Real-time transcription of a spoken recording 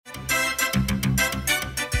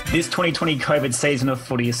This 2020 COVID season of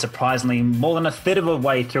footy is surprisingly more than a third of a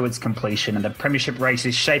way through its completion, and the premiership race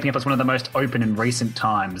is shaping up as one of the most open in recent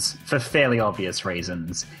times, for fairly obvious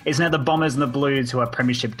reasons. It's now the Bombers and the Blues who are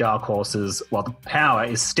premiership dark horses, while the power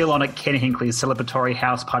is still on at Ken Hinkley's celebratory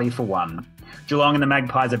house party for one. Geelong and the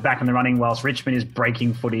Magpies are back in the running, whilst Richmond is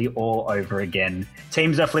breaking footy all over again.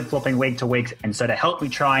 Teams are flip-flopping week to week, and so to help me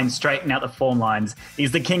try and straighten out the form lines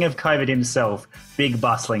is the king of COVID himself, big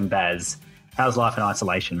bustling Baz. How's life in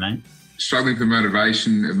isolation, mate? Struggling for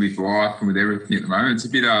motivation with life and with everything at the moment. It's a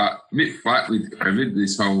bit flat with COVID,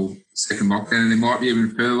 this whole second lockdown, and there might be even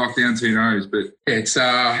further lockdowns, who knows. But yeah, it's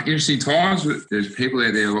interesting times. But there's people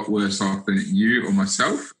out there a lot worse off than you or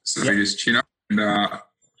myself. So we just chin up and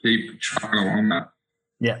keep trucking along that.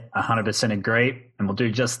 Yeah, 100% agree. And we'll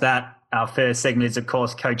do just that. Our first segment is, of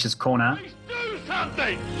course, Coach's Corner. Please do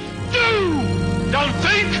something! Do! Don't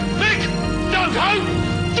think! Don't hope!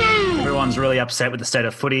 Everyone's really upset with the state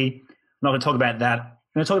of footy. I'm not going to talk about that. I'm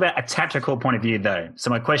going to talk about a tactical point of view, though. So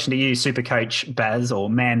my question to you, Supercoach Baz, or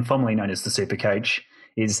man formerly known as the Supercoach,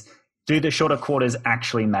 is do the shorter quarters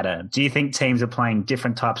actually matter? Do you think teams are playing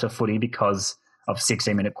different types of footy because of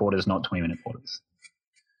 16-minute quarters, not 20-minute quarters?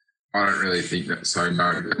 I don't really think that so, no.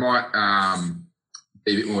 It might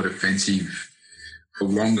be a bit more defensive for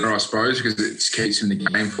longer, I suppose, because it keeps them in the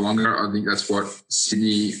game for longer. I think that's what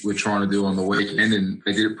Sydney were trying to do on the weekend, and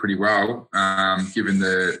they did it pretty well, given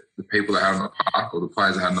the people they had on the park, or the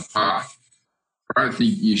players they had on the park. I don't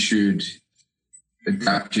think you should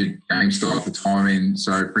adapt your game style for timing.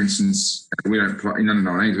 So, for instance, we don't play in under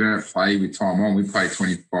 19s, we don't play with time on. We play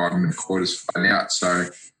 25-minute quarters flat out. So,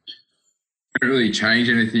 it don't really change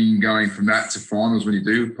anything going from that to finals when you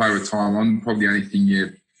do play with time on. Probably the only thing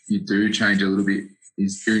you do change a little bit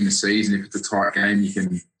is during the season. If it's a tight game, you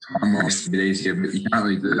can time waste a bit easier, but you can't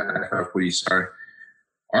really do that for footy. So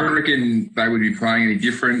I don't reckon they would be playing any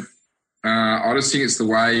different. I just think it's the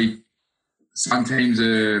way some teams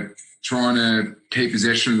are trying to keep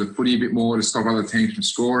possession of the footy a bit more to stop other teams from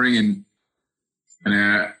scoring, and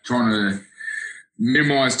trying to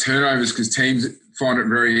minimise turnovers, because teams find it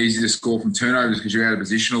very easy to score from turnovers because you're out of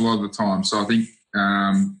position a lot of the time. So I think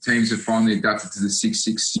teams have finally adapted to the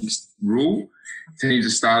 6-6-6 rule. Teams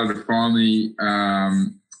have started to finally,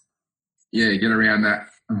 get around that.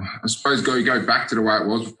 I suppose go back to the way it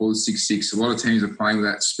was before the 6-6. A lot of teams are playing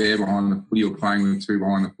with that spare behind the footy, or playing with two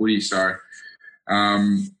behind the footy. So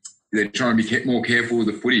they're trying to be more careful with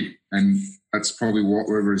the footy, and that's probably what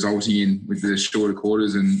we're resulting in with the shorter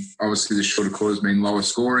quarters. And obviously the shorter quarters mean lower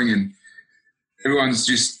scoring, and everyone's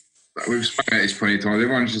just, we've spoken about this plenty of times,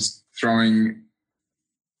 everyone's just throwing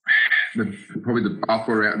probably the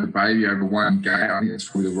bathwater out with the baby over one game. I think that's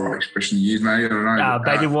probably the right expression to use, maybe. I don't know.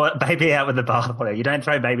 Baby out with the bathwater. You don't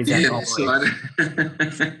throw babies out. Yeah, I've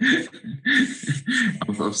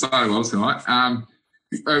started well tonight.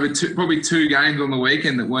 Over probably two games on the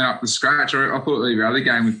weekend that went up to scratch. I thought the other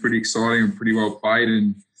game was pretty exciting and pretty well played,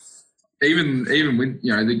 and even with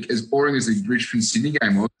as boring as the Richmond Sydney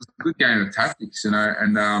game was, it was a good game of tactics, and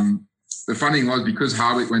the funny thing was, because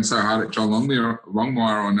Hardwick went so hard at John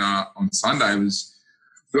Longmire on Sunday, was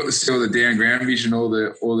we got to see all the down ground vision, all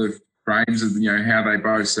the frames of how they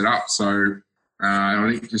both set up. So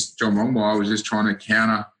I think just John Longmire was just trying to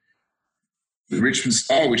counter the Richmond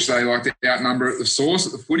style, which they like to outnumber at the source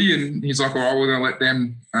at the footy, and he's like, all right, we're going to let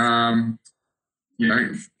them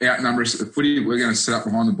outnumber us at the footy. We're going to set up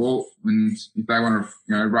behind the ball, and if they want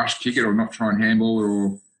to rush kick it or not try and handball it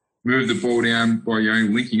or move the ball down by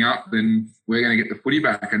linking up, then we're going to get the footy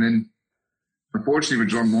back. And then, unfortunately,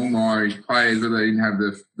 for John Longmire, his players, whether they didn't have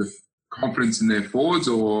the confidence in their forwards,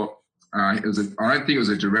 or I don't think it was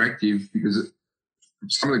a directive, because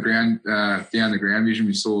some of the ground down the ground vision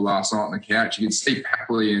we saw last night on the couch, you could see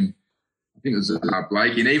Papley and I think it was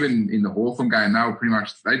Blake, and even in the Hawthorn game, they were pretty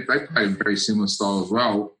much they played a very similar style as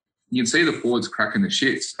well. You can see the forwards cracking the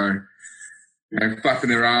shit. So, flapping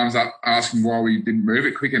their arms up, asking why we didn't move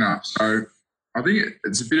it quick enough. So I think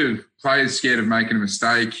it's a bit of players scared of making a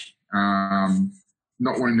mistake, not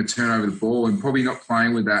wanting to turn over the ball, and probably not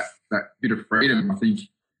playing with that bit of freedom. I think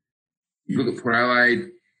you look at Port Adelaide,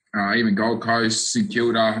 even Gold Coast, St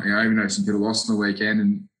Kilda, even though St Kilda lost on the weekend,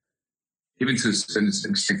 and even to a certain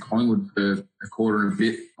extent Collingwood for a quarter and a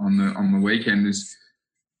bit on the weekend, is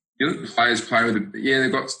you look at the players play with it. Yeah,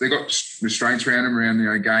 they've got restraints around them,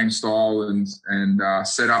 around game style and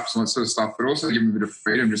setups and that sort of stuff, but also give them a bit of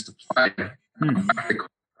freedom just to play, back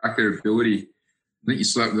their ability. I think you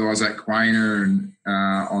saw that with guys like Quainer and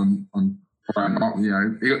on Friday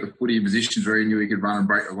night. He got the footy in positions where he knew he could run and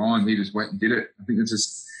break the line. He just went and did it. I think it's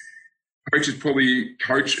just coaches probably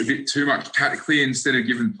coach a bit too much tactically instead of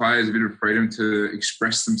giving players a bit of freedom to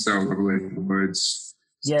express themselves, I believe, the words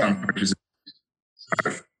some coaches.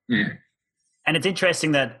 So, yeah. And it's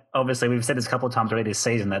interesting that, obviously, we've said this a couple of times already this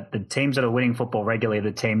season, that the teams that are winning football regularly are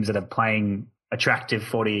the teams that are playing attractive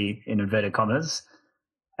footy in inverted commas.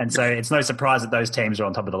 And so it's no surprise that those teams are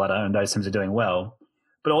on top of the ladder and those teams are doing well.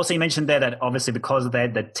 But also you mentioned there that obviously because of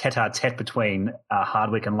the tete-a-tete between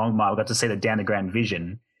Hardwick and Longmire, we got to see the down-the-ground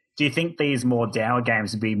vision. Do you think these more dour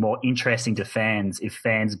games would be more interesting to fans if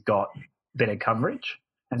fans got better coverage?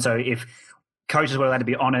 And so if coaches were allowed to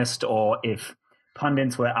be honest, or if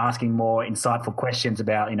pundits were asking more insightful questions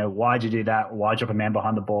about, why'd you do that? Why'd you drop a man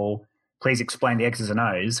behind the ball? Please explain the X's and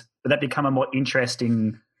O's. Would that become a more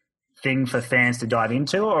interesting thing for fans to dive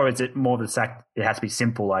into, or is it more the fact it has to be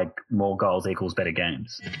simple, like more goals equals better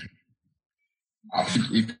games? I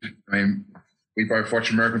think we both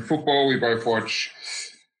watch American football, we both watch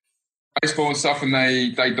baseball and stuff, and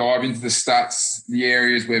they dive into the stats, the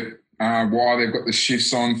areas where why they've got the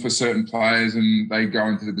shifts on for certain players, and they go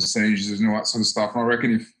into the percentages and all that sort of stuff. And I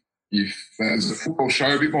reckon if there's a football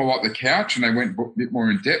show a bit more like The Couch and they went a bit more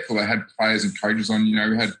in depth, or they had players and coaches on,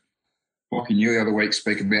 we had Lockie Neal the other week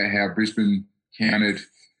speak about how Brisbane counted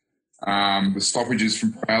the stoppages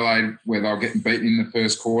from Adelaide where they were getting beaten in the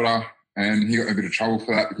first quarter, and he got in a bit of trouble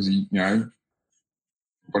for that because he,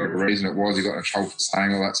 whatever reason it was, he got in trouble for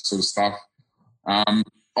saying all that sort of stuff.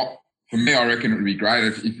 For me, I reckon it would be great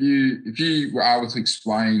if you were able to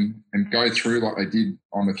explain and go through like they did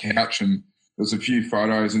on The Couch, and there's a few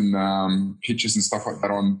photos and pictures and stuff like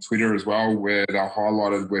that on Twitter as well where they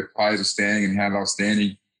highlighted where players are standing and how they're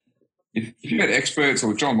standing. If you had experts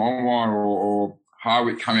or John Longmire or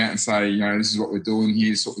Hardwick come out and say, this is what we're doing here,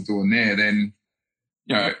 this is what we're doing there, then,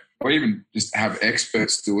 or even just have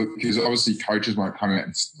experts do it, because obviously coaches won't come out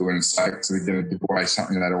and do it and say it, so they're going to give away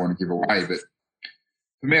something they don't want to give away. But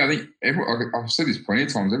for me, I think I've said this plenty of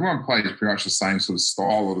times, everyone plays pretty much the same sort of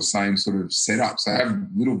style or the same sort of setup. So they have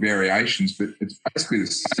little variations, but it's basically the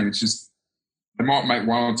same. It's just they might make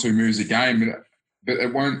one or two moves a game, but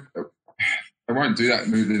it won't do that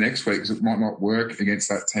move the next week because it might not work against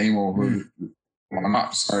that team or who line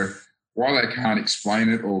up. So why they can't explain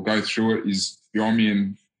it or go through it is beyond me.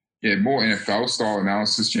 And more NFL style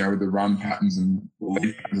analysis, with the run patterns and the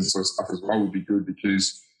lead patterns and sort of stuff as well would be good,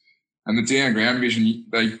 because and the down ground vision,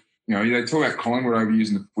 they talk about Collingwood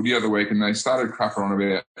overusing the footy the other week, and they started crapping on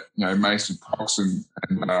about Mason Cox and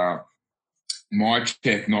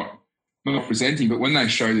Mycheck not presenting, but when they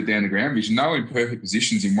show the down the ground vision, they were in perfect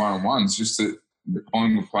positions in one-on-ones, just that the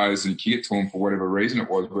Collingwood players didn't kick it to them for whatever reason it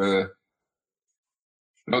was, whether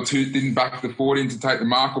didn't back the forward in to take the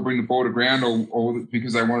mark or bring the ball to ground, or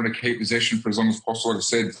because they wanted to keep possession for as long as possible, like I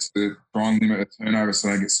said, to try and limit a turnover so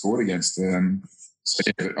they get scored against.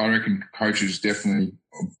 But I reckon coaches definitely,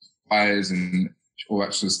 players and all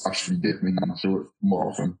that sort of stuff should be definitely going through it more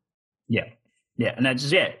often. Yeah. And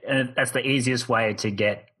that's the easiest way to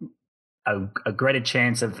get a greater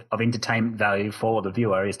chance of entertainment value for the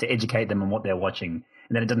viewer, is to educate them on what they're watching.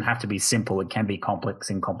 And then it doesn't have to be simple. It can be complex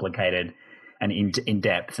and complicated and in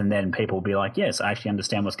depth. And then people will be like, yes, I actually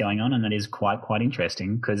understand what's going on. And that is quite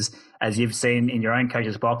interesting, because as you've seen in your own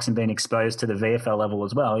coach's box and been exposed to the VFL level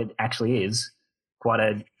as well, it actually is quite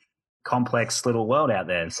a complex little world out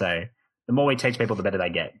there. So the more we teach people, the better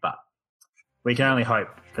they get. But we can only hope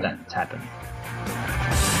for that to happen.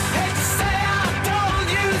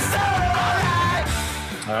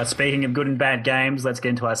 All right, speaking of good and bad games, let's get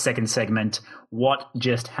into our second segment. What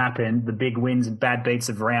just happened? The big wins and bad beats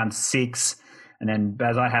of round 6. And then,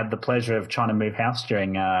 Baz, I had the pleasure of trying to move house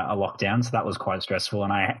during a lockdown, so that was quite stressful.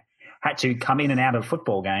 And I had to come in and out of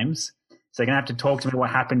football games. So you're going to have to talk to me what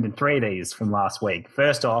happened in 3 of these from last week.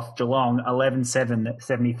 First off, Geelong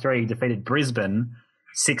 11-7-73 defeated Brisbane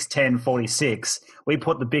 6-10-46. We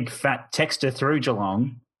put the big fat Texter through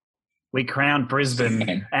Geelong. We crowned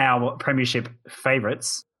Brisbane our premiership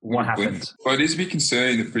favourites. What happened? Well, it is a bit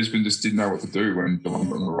concerning that Brisbane just didn't know what to do when Geelong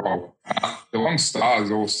got on the roll. Geelong stars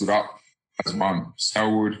all stood up as one.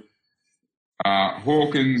 Selwood,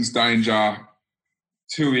 Hawkins, Danger,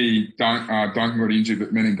 Tui, Duncan got injured,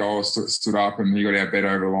 but Menengola stood up and he got our bet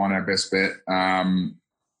over the line, our best bet. And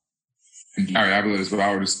Gary Ablett as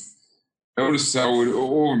well. Selwood,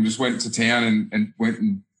 all of them just went to town and went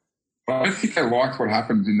and I don't think they liked what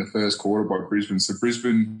happened in the first quarter by Brisbane. So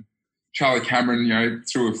Brisbane, Charlie Cameron,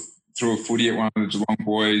 threw a footy at one of the Geelong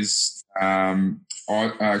boys. Cam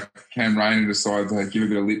Rayner decided to give a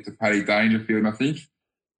bit of lip to Paddy Dangerfield, I think.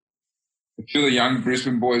 A few of the young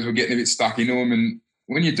Brisbane boys were getting a bit stuck into them, and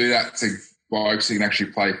when you do that to blokes who can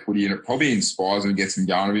actually play footy, and it probably inspires them and gets them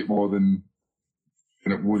going a bit more than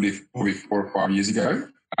than it would if probably 4 or 5 years ago.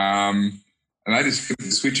 And they just flipped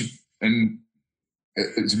the switch, and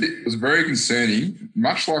it was very concerning,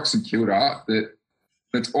 much like St Kilda, that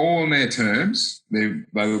it's all on their terms. They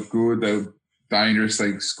look good, they look dangerous,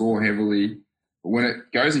 they score heavily. But when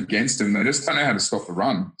it goes against them, they just don't know how to stop the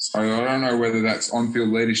run. So I don't know whether that's on-field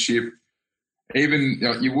leadership. Even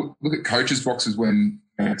you look at coaches' boxes when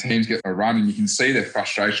teams get a run, and you can see their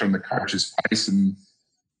frustration on the coach's face and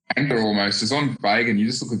anger almost. It's on Fagan. You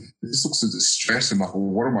just look at this looks at distress and like,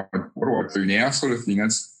 well, what do I do now? Sort of thing. I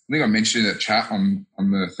think I mentioned in the chat on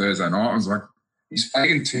the Thursday night. I was like, he's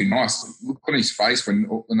Fagan too nice. Look on his face when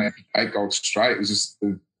they picked 8 goals straight. It was just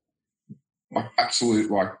the absolute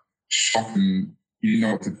shock, and you didn't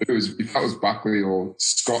know what to do. If that was Buckley or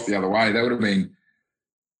Scott the other way, they would have been,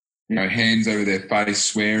 hands over their face,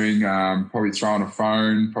 swearing, probably throwing a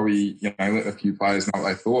phone, probably, let a few players know what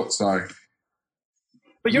they thought. So,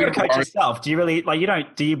 but you're a coach yourself. Do you really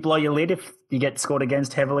do you blow your lid if you get scored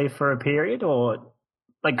against heavily for a period, or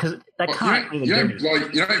because they can't really do it?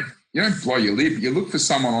 You don't blow your lid. You look for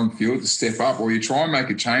someone on field to step up, or you try and make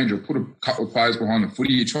a change, or put a couple of players behind the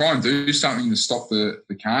footy. You try and do something to stop the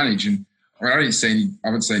carnage. And I haven't seen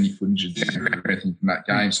any footage or anything from that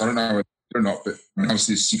game, so I don't know whether or not. But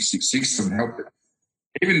obviously, 6-6-6 doesn't help it.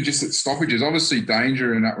 Even just at stoppages, obviously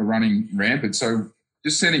Danger and that were running rampant. So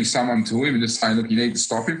just sending someone to him and just saying, look, you need to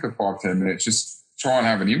stop him for 5-10 minutes. Just try and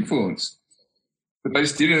have an influence. But they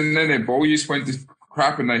just didn't, and then their ball use went to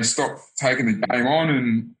crap, and they stopped taking the game on.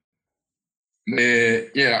 And they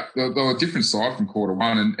were a different side from quarter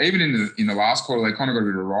one, and even in the last quarter they kind of got a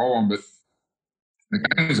bit of a roll on, but the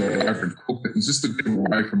game was already over and cooked. It was just a bit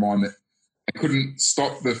away from mine that they couldn't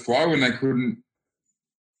stop the flow, and there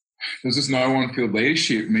was just no on-field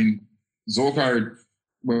leadership. I mean, Zorko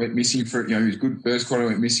went missing for, he was good first quarter,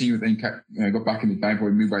 went missing, but then got back in the game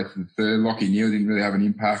probably midway through the third. Lockie Neal didn't really have an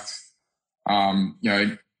impact.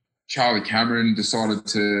 Charlie Cameron decided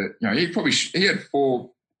to, he had 4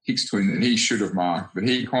 kicks to him that he should have marked, but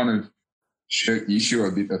he kind of shirked the issue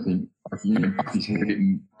a bit, I think. Bucked his head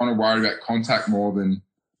and kind of worried about contact more than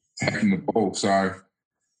taking the ball. So,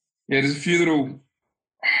 there's a few little,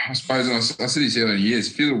 I suppose, I said this earlier in the years,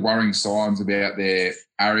 a few little worrying signs about their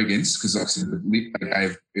arrogance, because obviously the lip they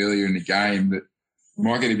gave earlier in the game that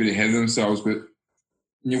might get a bit ahead of themselves. But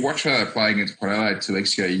when you watch how they play against Port Adelaide 2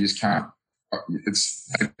 weeks ago, you just can't.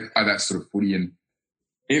 They play that sort of footy, and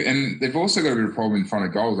they've also got a bit of a problem in front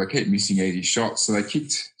of goals. They keep missing easy shots, so they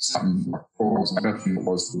kicked something like 4 goals. I don't think it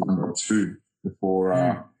was 1 or 2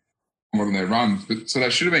 before one of their runs. But so they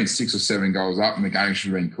should have been 6 or 7 goals up, and the game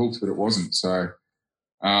should have been cooked, but it wasn't. So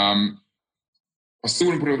I'm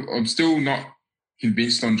still not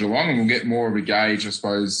convinced on Geelong, and we'll get more of a gauge, I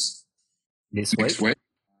suppose, next week.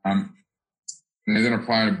 They're going to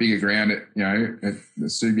play on a bigger ground at the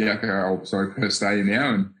Subiaco, Perth Stadium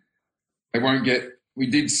now, and they won't get. We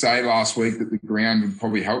did say last week that the ground would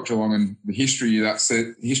probably help Geelong, and the history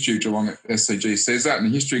of Geelong at SCG says that, and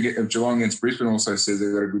the history of Geelong against Brisbane also says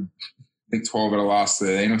they've got a good, 12 out of the last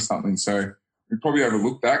 13 or something. So we probably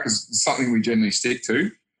overlooked that because it's something we generally stick to.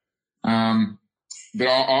 But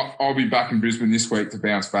I'll be back in Brisbane this week to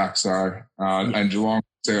bounce back. So and Geelong,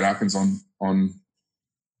 see what happens on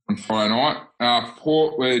Friday night.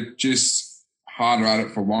 Port were just harder at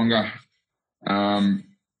it for longer.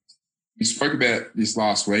 We spoke about this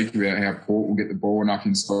last week about how Port will get the ball enough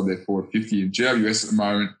inside their 450. And GWS at the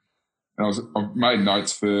moment, I've made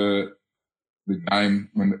notes for the game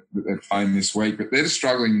when they're playing this week, but they're just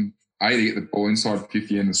struggling, to get the ball inside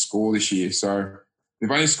 50 and the score this year. So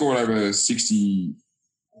they've only scored over 60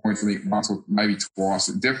 points, I think, once or maybe twice.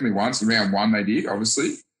 Definitely once. In round 1 they did,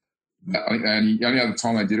 obviously. I think the only other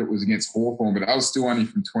time they did it was against Hawthorn, but that was still only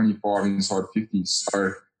from 25 inside 50s.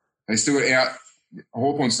 So they still got out.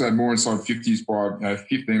 Hawthorn still had more inside 50s by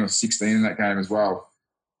 15 or 16 in that game as well.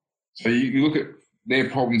 So you look at their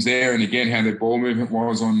problems there, and again how their ball movement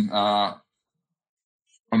was on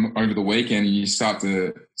over the weekend, and you start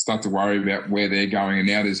to worry about where they're going. And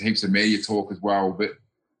now there's heaps of media talk as well. But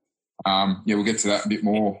we'll get to that a bit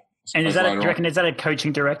more. And is that a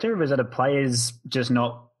coaching director, or is that a players just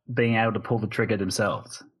not being able to pull the trigger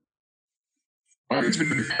themselves? I think it's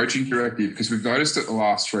been a coaching directive, because we've noticed it the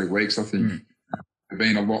last 3 weeks. I think they've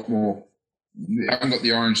been a lot more. They haven't got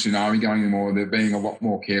the orange tsunami going anymore. They're being a lot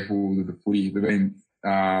more careful with the footy. They've been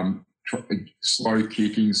slow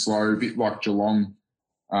kicking, a bit like Geelong,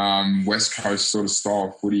 West Coast sort of style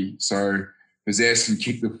of footy. So possess and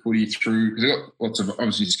kick the footy through, because they've got lots of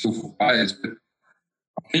obviously skillful players. But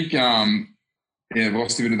I think they've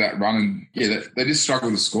lost a bit of that run, and they just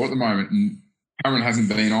struggle to score at the moment. And Cameron hasn't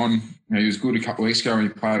been on. He was good a couple of weeks ago when he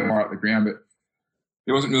played right at the ground, but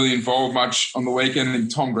he wasn't really involved much on the weekend. And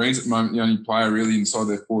Tom Green's at the moment the only player really inside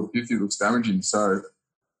their forward 50 that looks damaging. So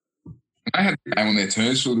they had the game on their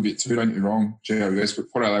terms for a little bit too, don't get me wrong, GWS,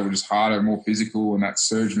 but Port Adelaide were just harder, more physical, and that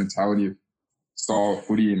surge mentality of style of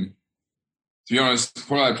footy. And to be honest,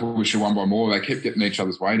 Port Adelaide probably should have won by more. They kept getting each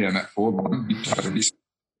other's way down that forward line.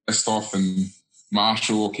 Westhoff and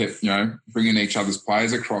Marshall kept, bringing each other's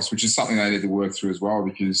players across, which is something they need to work through as well,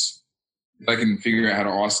 because they can figure out how to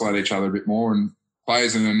isolate each other a bit more, and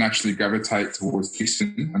players are going to naturally gravitate towards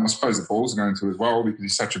Dixon. And I suppose the Bulls are going to as well, because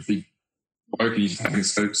he's such a big bloke and he's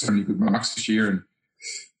taken so many good marks this year and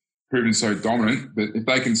proven so dominant. But if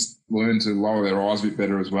they can learn to lower their eyes a bit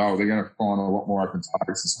better as well, they're going to find a lot more open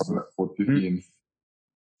targets and stuff like that 450 and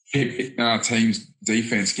keep teams'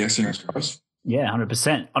 defence guessing, I suppose. Yeah,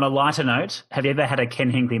 100%. On a lighter note, have you ever had a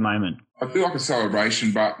Ken Hinkley moment? I feel like a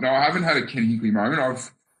celebration, but no, I haven't had a Ken Hinkley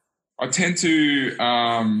moment. I tend to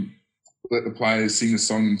let the players sing the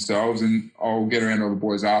song themselves, and I'll get around to all the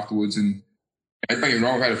boys afterwards. And don't get me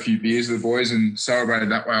wrong, I've had a few beers with the boys and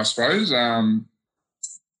celebrated that way, I suppose. I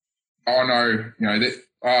know, that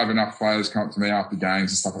I have enough players come up to me after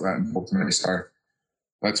games and stuff like that and talk to me. So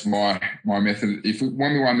that's my method.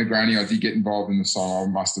 When we won the granny, I did get involved in the song,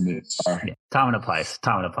 I must admit. So. Yeah, time and a place.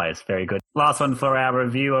 Very good. Last one for our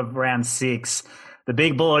review of round 6. The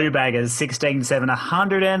Big Blue Baggers, 16-7,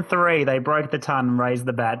 103. They broke the ton and raised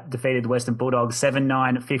the bat, defeated Western Bulldogs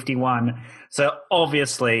 7-9, 51. So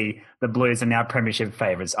obviously the Blues are now premiership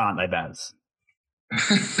favourites, aren't they, Baz?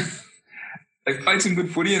 They played some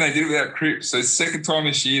good footy and they did it without Cripps. So second time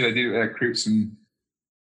this year they did it without Cripps, and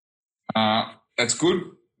that's good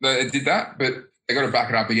that they did that, but they got to back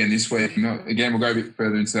it up again this week. Again, we'll go a bit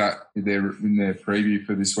further into that in their preview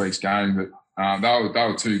for this week's game, but they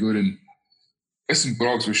were too good. And Western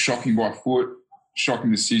Bulldogs were shocking by foot,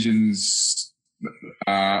 shocking decisions.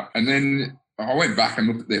 And then I went back and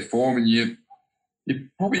looked at their form, and you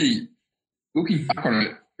probably, looking back on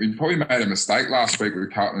it, we probably made a mistake last week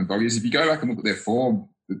with Carlton and Doggies. If you go back and look at their form,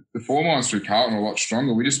 the form lines through Carlton are a lot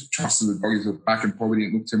stronger. We just trusted the Doggies were back and probably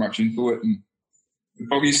didn't look too much into it. And the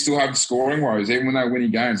Doggies still have scoring woes. Even when they're winning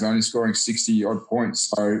games, they're only scoring 60-odd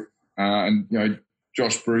points. So,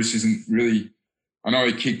 Josh Bruce isn't really – I know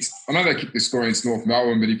they kicked the score against North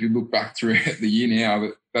Melbourne, but if you look back through the year now,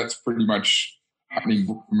 that's pretty much happening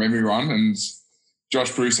from everyone. And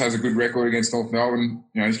Josh Bruce has a good record against North Melbourne.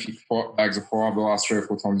 He's kicked bags of 5 the last 3 or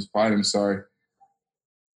 4 times he's played them. So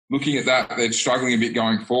looking at that, they're struggling a bit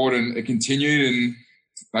going forward, and it continued, and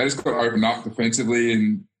they just got opened up defensively,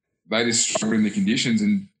 and they just struggled in the conditions.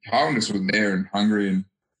 And Carlton just was there and hungry, and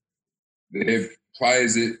they're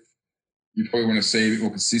players that you probably want to see a bit more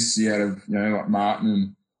consistency out of, like Martin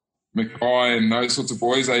and Mackay and those sorts of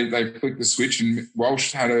boys. They flicked the switch, and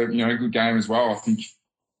Walsh had a good game as well. I think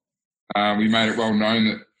we made it well known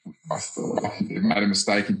that I think they made a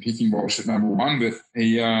mistake in picking Walsh at number 1, but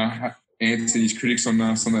he answered his critics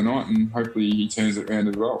on Sunday night, and hopefully he turns it around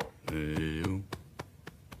as well.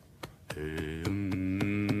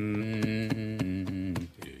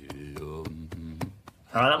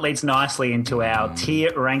 All right, that leads nicely into our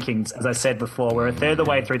tier rankings. As I said before, we're a third of the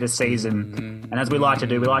way through the season, and as we like to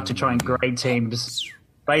do, we like to try and grade teams,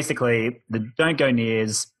 basically the don't go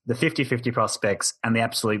nears, the 50-50 prospects, and the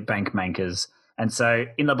absolute bank mankers. And so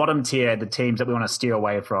in the bottom tier, the teams that we want to steer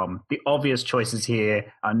away from, the obvious choices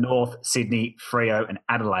here are North, Sydney, Freo, and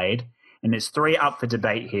Adelaide. And there's 3 up for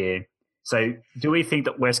debate here. So do we think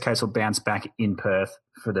that West Coast will bounce back in Perth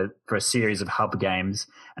for a series of hub games?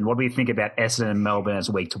 And what do we think about Essendon and Melbourne as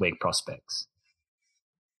week-to-week prospects?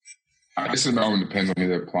 Essendon and Melbourne depends on who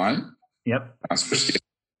they're playing. Yep. Especially,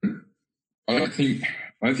 I don't think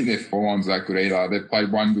their form are that good either. They've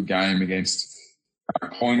played one good game against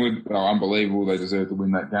Collingwood. They were unbelievable. They deserve to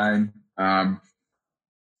win that game.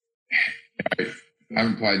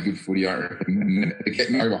 Haven't played good footy, I reckon. And they're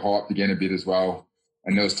getting overhyped again a bit as well.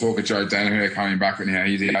 And there was talk of Joe Danaher coming back, and now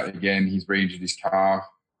he's out again. He's re-injured his calf.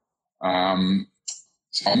 So I'm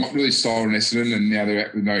not really sold on Essendon, and now they're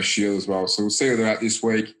out with no Shield as well. So we'll see where they're at this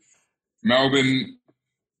week. Melbourne,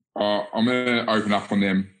 I'm going to open up on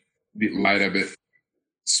them a bit later, but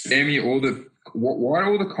spare me why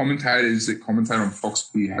all the commentators that commentate on Fox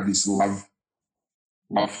have this love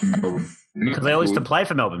for Melbourne? Because they all used to play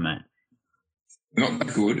for Melbourne, mate. They're not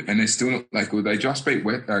that good, and they're still not that good. They just beat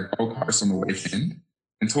Gold Coast on the weekend.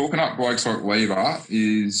 And talking up blokes like Lever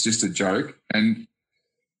is just a joke. And,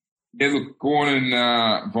 yeah, look, Gordon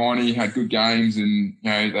and Viney had good games, and,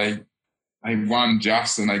 they won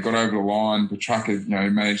just, and they got over the line. Petrarca,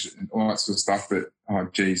 managed all that sort of stuff. But,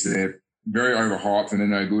 they're very overhyped and they're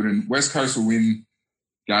no good. And West Coast will win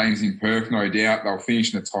games in Perth, no doubt. They'll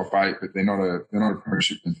finish in the top 8, but they're not a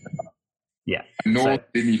premiership contender. Yeah. North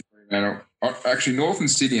Sydney, Fremantle. Actually, North and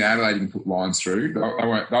Sydney and Adelaide can put lines through.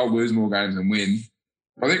 They'll lose more games than win.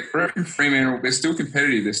 I think Fremantle, they're still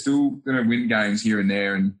competitive. They're still going to win games here and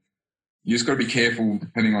there, and you just got to be careful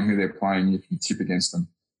depending on who they're playing. You can tip against them.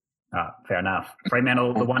 Fair enough.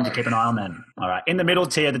 Fremantle, the one to keep an eye on then. All right. In the middle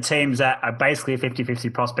tier, the teams that are basically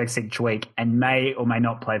 50-50 prospects each week and may or may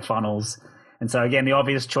not play finals. And so, again, the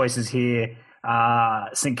obvious choices here are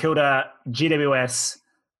St Kilda, GWS,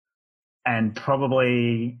 and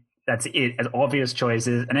probably that's it as obvious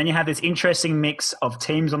choices. And then you have this interesting mix of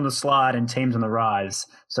teams on the slide and teams on the rise.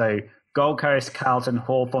 So Gold Coast, Carlton,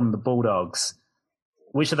 Hawthorn, the Bulldogs.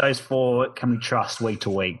 Which of those 4 can we trust week to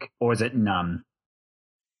week, or is it none?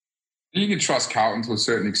 You can trust Carlton to a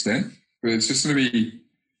certain extent, but it's just going to be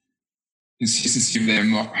consistency of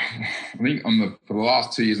them. I think for the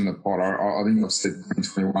last 2 years in the pod, I think I've said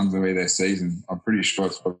 2021's going to be their season. I'm pretty sure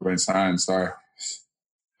that's what I've been saying. So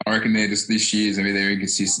I reckon they're just this year's going to be their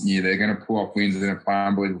inconsistent year. They're going to pull off wins. They're going to play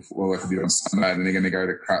unbelievable football like they did on Sunday, and they're going to go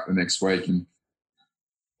to crap the next week. And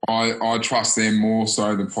I trust them more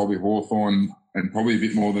so than probably Hawthorn and probably a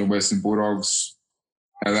bit more than Western Bulldogs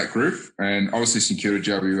out of that group. And obviously St Kilda,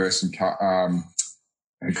 GWS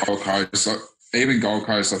and Gold Coast. So even Gold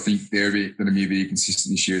Coast, I think they're going to be a bit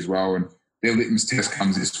consistent this year as well. And their litmus test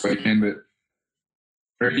comes this weekend. But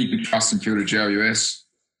I reckon you can trust St Kilda, GWS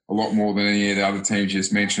a lot more than any of the other teams you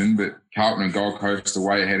just mentioned. But Carlton and Gold Coast are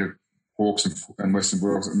way ahead of Hawks and Western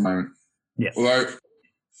Bulldogs at the moment. Yes. Although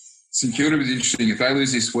St Kilda was interesting. If they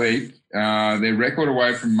lose this week, their record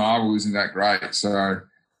away from Marvel isn't that great. So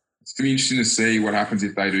it's going to be interesting to see what happens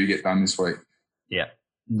if they do get done this week. Yeah,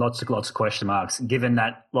 lots of question marks, given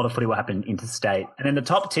that a lot of footy will happen interstate. And in the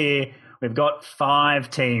top tier, we've got 5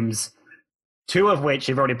 teams, 2 of which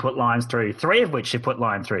you've already put lines through, 3 of which you've put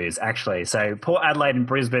line throughs, actually. So Port Adelaide and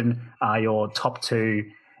Brisbane are your top 2.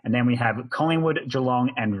 And then we have Collingwood,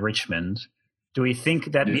 Geelong and Richmond. Do we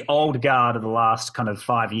think that the old guard of the last kind of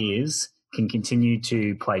 5 years can continue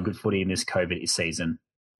to play good footy in this COVID season?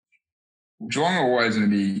 Geelong are always going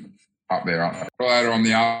to be up there, aren't they? Later on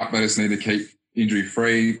the up, they just need to keep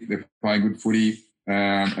injury-free. They're playing good footy.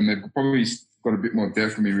 And they've probably got a bit more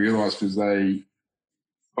depth than we realised because they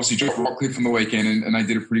obviously dropped Rockcliffe on the weekend and they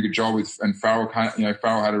did a pretty good job with – and Farrell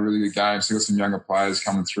had a really good game, so got some younger players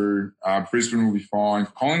coming through. Brisbane will be fine.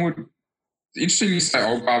 Collingwood – it's interesting you say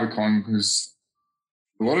old guard with Collingwood because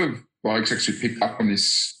a lot of blokes actually picked up on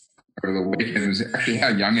this over the weekend. It was actually how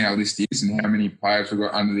young our list is and how many players we've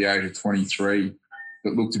got under the age of 23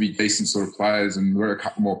 that look to be decent sort of players, and we've got a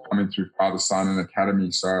couple more coming through Father, Son and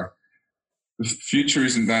Academy. So the future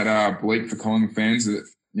isn't that bleak for Collingwood fans that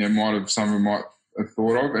some of them might have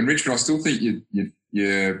thought of. And Richmond, I still think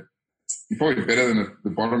you're probably better than the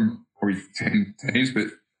bottom probably 10 teams, but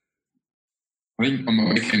I think on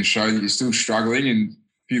the weekend show that you're still struggling and a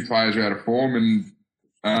few players are out of form, and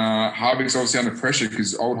Hardwick's obviously under pressure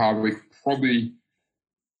because old Hardwick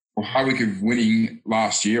Hardwick of winning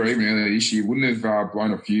last year or even earlier this year wouldn't have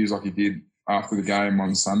blown a fuse like he did after the game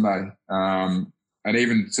on Sunday. And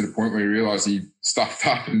even to the point where he realised he stuffed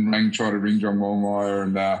up and tried to ring John Longmire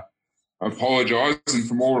and apologised. And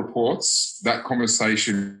from all reports, that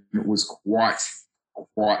conversation was quite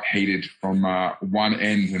heated from one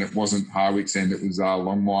end, and it wasn't Hardwick's end. It was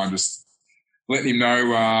Longmire just letting him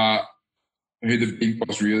know who the big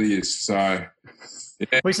boss really is. So,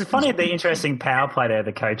 yeah. Which is funny, the interesting power play there,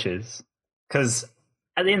 the coaches, because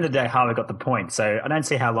at the end of the day, Hardwick got the point. So I don't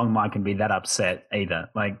see how Longmire can be that upset either.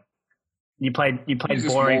 Like you played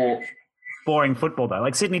boring football though.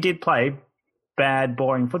 Like Sydney did play bad,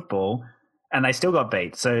 boring football, and they still got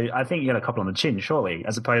beat. So I think you got a couple on the chin, surely,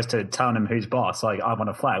 as opposed to telling them who's boss. Like I won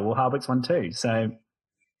a flag. Well, Hardwick's won too. So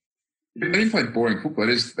they didn't play boring football.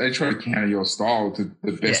 They try to counter your style to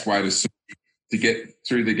the best way to get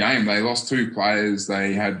through the game. They lost 2 players.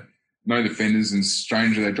 They had no defenders, and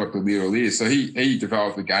stranger they dropped Aliir. So he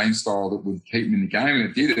developed a game style that would keep him in the game, and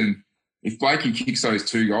it did. And if Blakey kicks those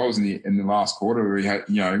 2 goals in the last quarter, where he had,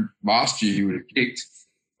 last year he would have kicked,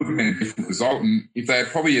 it would have been a different result. And if they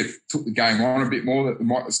probably took the game on a bit more,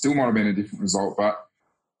 that still might have been a different result. But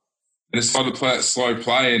they decided to play that slow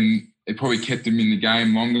play, and it probably kept him in the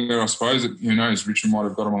game longer, I suppose. Who knows? Richmond might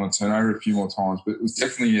have got him on the turnover a few more times. But it was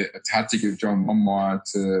definitely a tactic of John Longmire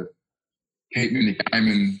to keep him in the game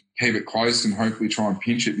and keep it close and hopefully try and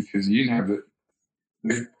pinch it, because you didn't have it.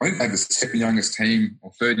 I think they had the second youngest team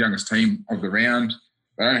or third youngest team of the round.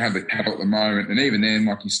 They don't have the cattle at the moment. And even then,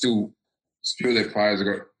 like, you still feel their players have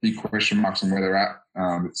got big question marks on where they're at.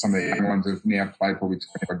 Some of the young ones have now played probably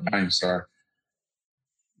 25 games. So,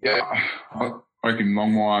 yeah, I reckon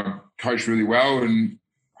Longmire coached really well, and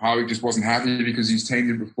Harwick just wasn't happy because his team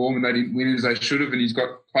didn't perform and they didn't win as they should have. And he's got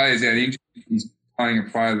players out injured. He's playing a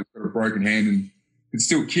player that's got a broken hand and could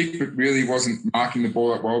still kick, but really wasn't marking the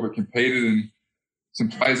ball that well, but competed. And some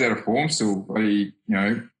players out of form still. But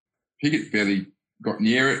Pickett barely got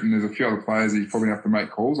near it, and there's a few other players that you probably have to make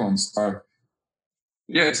calls on. So,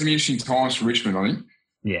 yeah, it's some interesting times for Richmond, I think.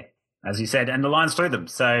 Yeah, as you said, and the Lions threw them.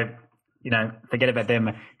 So, forget about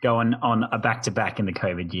them going on a back-to-back in the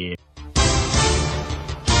COVID year.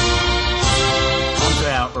 On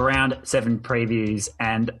to our round 7 previews,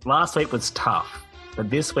 and last week was tough,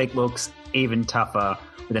 but this week looks even tougher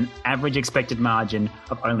with an average expected margin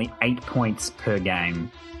of only 8 points per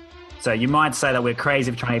game. So you might say that we're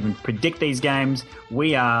crazy for trying to even predict these games.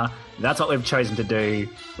 We are. That's what we've chosen to do.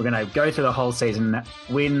 We're going to go through the whole season,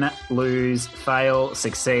 win, lose, fail,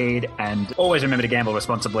 succeed, and always remember to gamble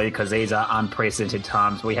responsibly because these are unprecedented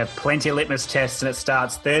times. We have plenty of litmus tests, and it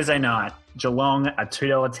starts Thursday night. Geelong are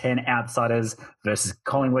 $2.10 outsiders versus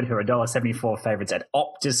Collingwood, who are $1.74 favourites at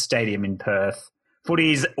Optus Stadium in Perth.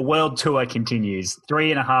 Footy's world tour continues,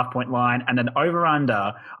 3.5 point line and an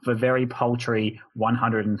over-under of a very paltry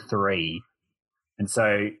 103. And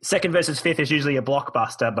so second versus fifth is usually a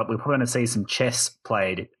blockbuster, but we're probably going to see some chess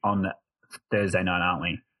played on Thursday night, aren't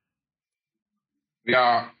we? We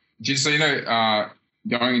are. Just so you know,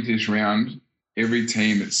 going into this round, every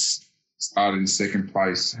team that's started in second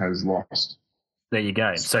place has lost. There you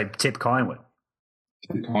go. So tip Collingwood.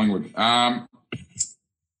 Tip Collingwood.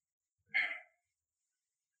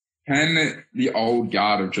 Can the old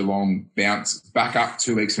guard of Geelong bounce back up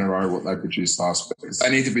 2 weeks in a row what they produced last week?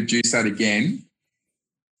 They need to produce that again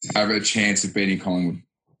to have a chance of beating Collingwood.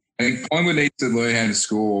 I think Collingwood needs to learn how to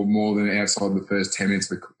score more than outside the first 10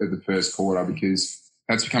 minutes of the first quarter because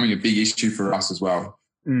that's becoming a big issue for us as well.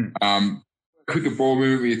 Quicker ball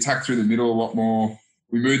movement, we attack through the middle a lot more.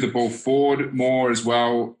 We moved the ball forward more as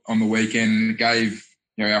well on the weekend, and it gave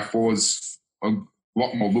our forwards a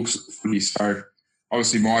lot more looks at the footy. So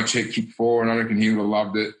obviously my check kicked 4 and I reckon he would have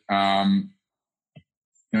loved it.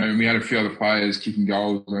 We had a few other players kicking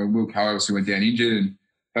goals. Will Kelly obviously went down injured and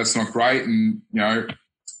that's not great. And,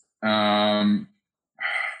 I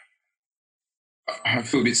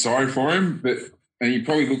feel a bit sorry for him, and he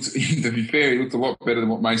probably looked, to be fair, he looked a lot better than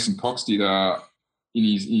what Mason Cox did in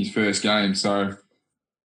his first game. So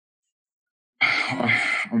I'm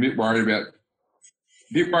a bit worried about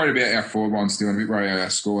our forward line still, and a bit worried about our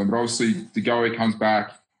scoring. But obviously, DeGoey comes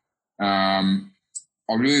back. I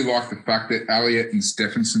really like the fact that Elliott and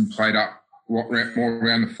Stephenson played up a lot more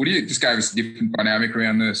around the footy. It just gave us a different dynamic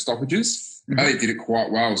around the stoppages. Elliott did it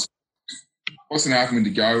quite well. So what's going to happen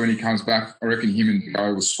with DeGoey when he comes back? I reckon him and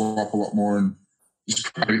DeGoey will swap a lot more and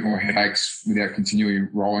just create a bit more headaches without continually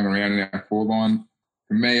rolling around in our forward line.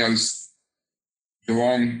 For me,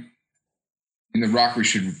 Geelong in the ruck, we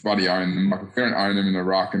should bloody own them. Like, if we don't own them in the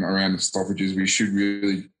ruck and around the stoppages, we should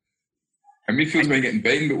really. And midfield's been getting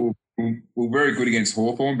beaten, but we're very good against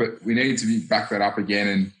Hawthorn, but we need to back that up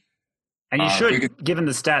again. And you should, given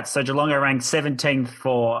the stats. So Geelong are ranked 17th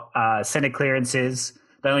for centre clearances.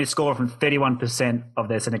 They only score from 31% of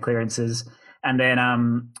their centre clearances. And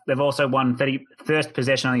then they've also won first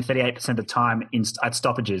possession only 38% of the time at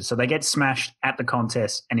stoppages. So they get smashed at the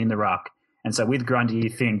contest and in the ruck. And so with Grundy, you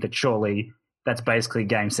think that surely that's basically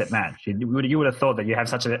game, set, match. You would have thought that you have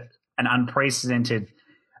such an unprecedented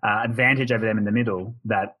advantage over them in the middle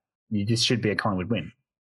that you just should be a Collingwood win.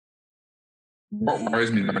 What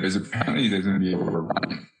worries me, though, is apparently there's going to be a lot of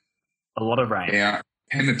rain. A lot of rain. Yeah,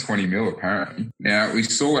 10 to 20 mil apparently. Now, we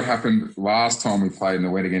saw what happened last time we played in the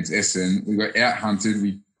wet against Essendon. We got out-hunted.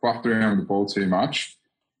 We fluffed around with the ball too much.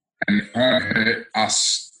 And it kind of hurt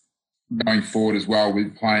us going forward as well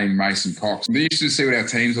with playing Mason Cox. I'm interested to see what our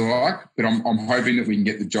teams are like, but I'm hoping that we can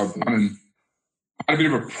get the job done. And I had a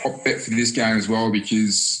bit of a prop bet for this game as well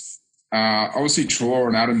because obviously Treloar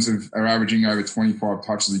and Adams are averaging over 25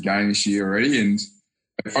 touches a game this year already, and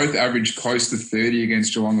they both averaged close to 30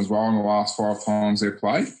 against Geelong as well in the last 5 times they've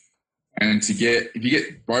played. And if you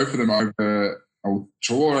get both of them over,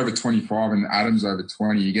 Treloar over 25 and Adams over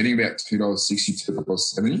 20, you're getting about $2.60 to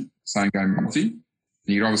 $2.70, same game multi.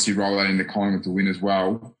 You can obviously roll that into Collingwood to win as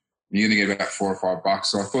well. You're going to get about $4 or $5.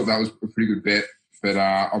 So I thought that was a pretty good bet. But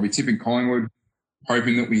I'll be tipping Collingwood,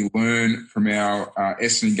 hoping that we learn from our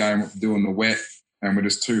Essendon game what to do in the wet, and we're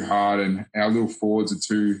just too hard, and our little forwards are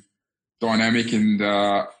too dynamic and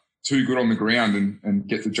too good on the ground and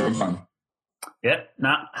get the job done. Yep,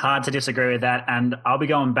 hard to disagree with that. And I'll be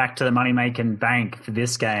going back to the money-making bank for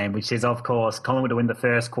this game, which is, of course, Collingwood to win the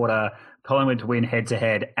first quarter, Collingwood to win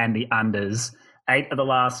head-to-head, and the unders. 8 of the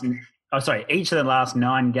last Each of the last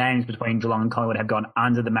 9 games between Geelong and Collingwood have gone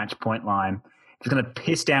under the match point line. If it's going to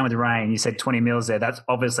piss down with rain, you said 20 mils there. That's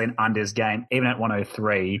obviously an unders game, even at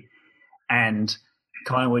 103. And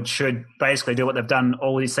Collingwood should basically do what they've done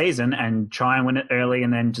all this season and try and win it early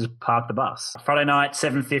and then just park the bus. Friday night,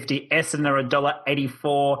 7.50. Essendon are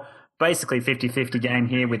 $1.84. Basically 50-50 game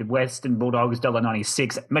here with Western Bulldogs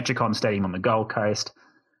 $1.96 at Metricon Stadium on the Gold Coast.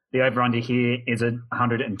 The over-under here is at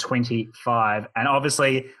 125. And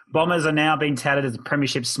obviously, Bombers are now being touted as the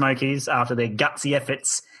Premiership Smokies after their gutsy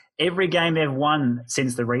efforts. Every game they've won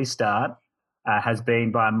since the restart has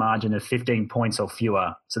been by a margin of 15 points or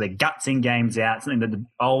fewer. So they're gutsing games out, something that the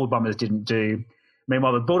old Bombers didn't do.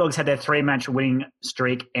 Meanwhile, the Bulldogs had their 3-match winning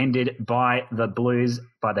streak ended by the Blues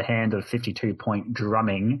by the hand of 52-point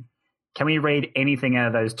drumming. Can we read anything out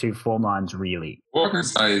of those two form lines, really? All I can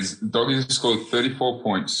say is the Doggies scored 34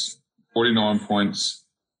 points, 49 points,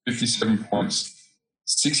 57 points.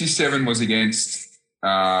 67 was against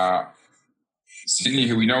Sydney,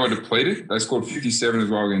 who we know are depleted. They scored 57 as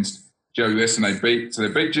well against GWS, and they beat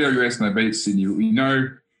GWS and they beat Sydney. But we know,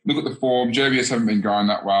 look at the form, GWS haven't been going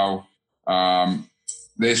that well.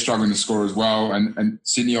 They're struggling to score as well, and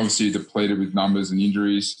Sydney obviously depleted with numbers and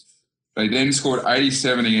injuries. They then scored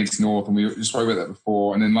 87 against North, and we just spoke about that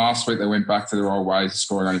before. And then last week they went back to their old ways,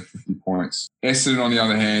 scoring only 50 points. Essendon, on the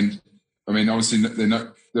other hand, I mean, obviously they're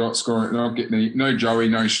not scoring. They're not getting no Joey,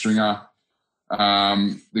 no Stringer. They're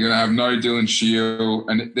going to have no Dylan Shield,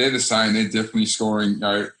 and they're the same. They're definitely scoring.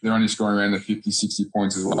 They're only scoring around the 50, 60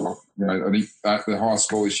 points as well. I think the highest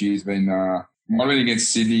score this year has been might have been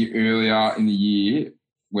against Sydney earlier in the year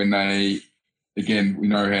when they. Again, we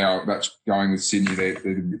know how that's going with Sydney. They're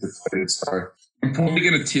depleted. So I'm probably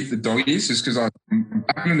going to tip the Doggies just because I'm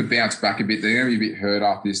going to bounce back a bit. They're going to be a bit hurt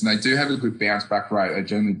after this. And they do have a good bounce back rate. They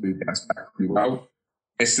generally do bounce back pretty well.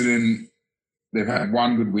 Essendon, they've had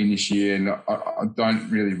one good win this year, and I don't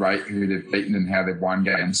really rate who they've beaten and how they've won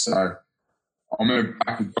games. So I'm going to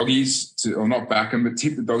back the Doggies or not back them, but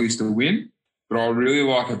tip the Doggies to win. But I really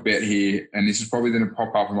like a bet here, and this is probably going to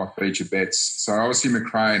pop up in my feature bets. So obviously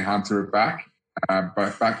McRae and Hunter are back.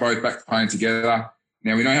 Both back playing together.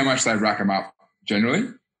 Now, we know how much they rack them up generally.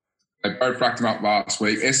 They both racked them up last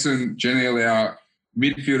week. Essendon generally allow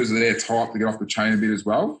midfielders of their type to get off the chain a bit as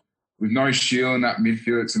well. With no Shield in that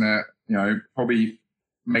midfield, it's going to, probably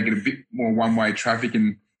make it a bit more one-way traffic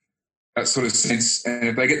in that sort of sense. And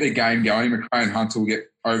if they get their game going, McRae and Hunter will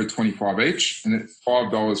get over 25 each, and it's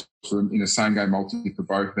 $5 for them in the same game multi for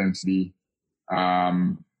both of them to be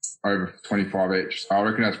over 25 each. So I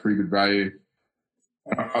reckon that's pretty good value.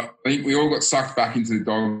 I think we all got sucked back into the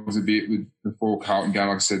Dogs a bit with the 4 Carlton game.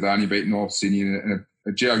 Like I said, they only beat North Sydney and a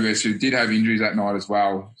GWS who did have injuries that night as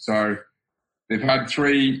well. So they've had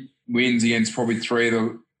 3 wins against probably 3 of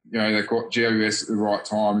the, they've got GWS at the right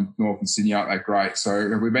time, and North and Sydney aren't that great. So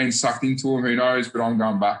have we been sucked into them? Who knows? But I'm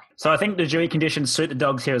going back. So I think the Dewey conditions suit the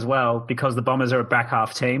Dogs here as well because the Bombers are a back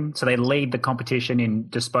half team. So they lead the competition in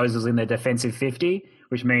disposals in their defensive 50,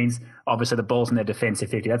 which means obviously the ball's in their defensive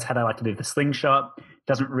 50. That's how they like to do the slingshot.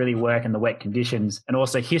 Doesn't really work in the wet conditions. And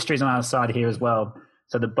also history's on our side here as well.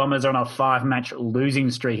 So the Bombers are on a 5-match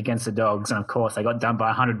losing streak against the Dogs. And of course, they got done by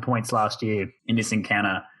 100 points last year in this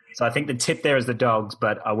encounter. So I think the tip there is the Dogs,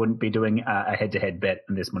 but I wouldn't be doing a head-to-head bet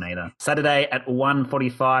on this one either. Saturday at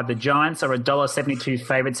 1:45, the Giants are $1.72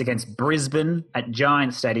 favourites against Brisbane at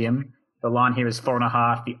Giant Stadium. The line here is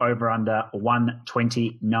 4.5, the over-under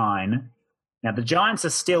 129. Now, the Giants are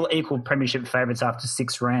still equal premiership favourites after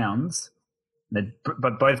 6 rounds,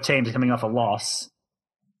 but both teams are coming off a loss.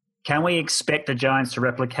 Can we expect the Giants to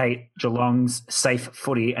replicate Geelong's safe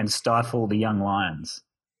footy and stifle the young Lions?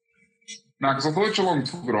 No, because I thought Geelong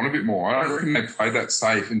took it on a bit more. I don't reckon they played that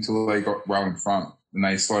safe until they got well in front and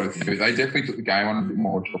they slowed it through. They definitely took the game on a bit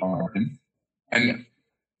more, Geelong, I reckon. And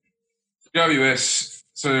GWS,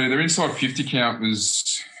 so their inside 50 count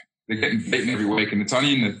was... They're getting beaten every week, and it's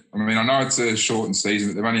only in the... I mean, I know it's a shortened season,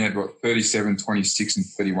 but they've only had, 37, 26 and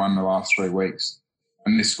 31 the last 3 weeks.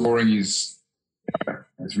 And their scoring is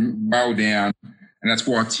it's well down, and that's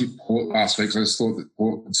why I tipped Port last week, because I just thought that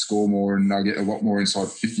Port would score more and they'll get a lot more inside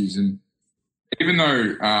 50s. And even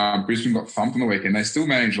though Brisbane got thumped on the weekend, they still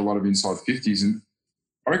managed a lot of inside 50s, and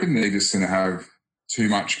I reckon they're just going to have too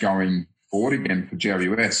much going forward again for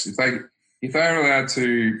GWS. If they're allowed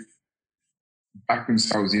to back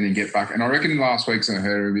themselves in and get back. And I reckon last week's going to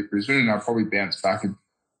hurt a bit Brisbane, and they'll probably bounce back a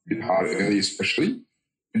bit hard early, especially.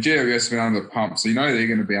 And GWS have been under the pump, so they're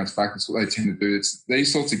going to bounce back. That's what they tend to do. It's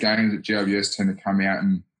these sorts of games that GWS tend to come out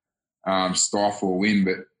and stifle a win.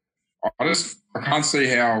 But I can't see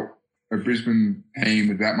how a Brisbane team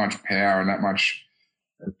with that much power and that much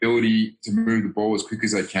ability to move the ball as quick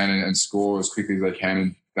as they can and score as quickly as they can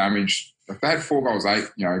and damage. If they had 4 goals, 8,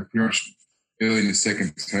 pretty much early in the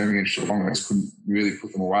second term against Geelong, they just couldn't really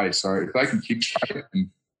put them away. So if they can kick straight, and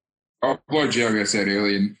I'll blow GWS out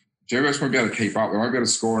early, and GWS won't be able to keep up. They won't be able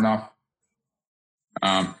to score enough.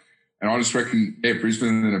 And I just reckon,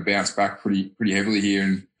 Brisbane are going to bounce back pretty heavily here.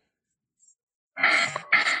 And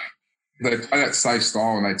if they play that safe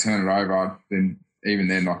style and they turn it over, then even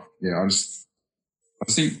then, I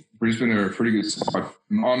think Brisbane are a pretty good side.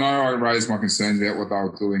 I know I raised my concerns about what they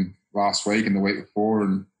were doing last week and the week before,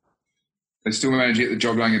 and they still managed to get the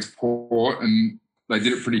job done against Port, and they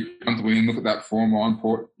did it pretty comfortably. And look at that form line,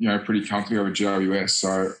 Port, pretty comfortably over GWS.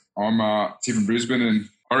 So I'm tipping Brisbane, and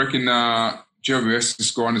I reckon GWS to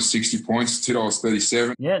score under 60 points,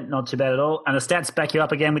 $2.37. Yeah, not too bad at all. And the stats back you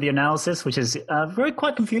up again with your analysis, which is very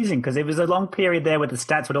quite confusing because there was a long period there where the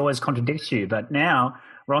stats would always contradict you. But now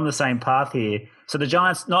we're on the same path here. So the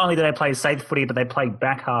Giants, not only do they play safe footy, but they play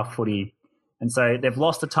back half footy. And so they've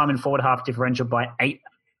lost the time in forward half differential by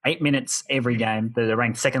eight minutes every game. They're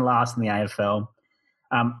ranked second last in the AFL.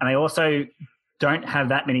 And they also don't have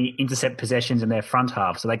that many intercept possessions in their front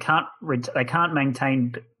half. So they can't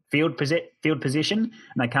maintain field position, and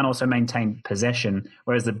they can't also maintain possession,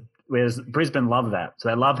 whereas Brisbane love that. So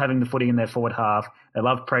they love having the footy in their forward half. They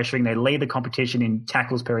love pressuring. They lead the competition in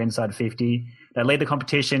tackles per inside 50. They lead the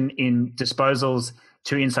competition in disposals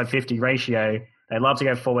to inside 50 ratio. They love to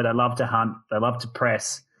go forward. They love to hunt. They love to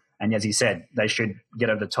press. And as you said, they should get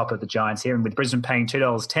over the top of the Giants here. And with Brisbane paying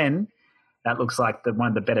 $2.10, that looks like one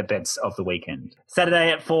of the better bets of the weekend. Saturday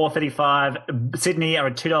at 4:35, Sydney are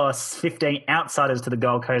at $2.15. Outsiders to the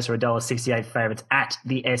Gold Coast are $1.68 favourites at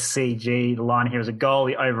the SCG. The line here is a goal.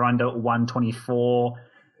 The over-under 124.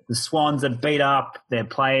 The Swans are beat up. Their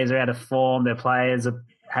players are out of form. Their players are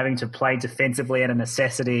having to play defensively at a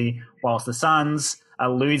necessity, whilst the Suns are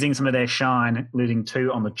losing some of their shine, losing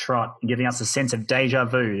 2 on the trot, and giving us a sense of deja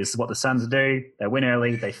vu. This is what the Suns do. They win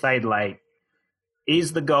early. They fade late.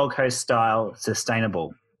 Is the Gold Coast style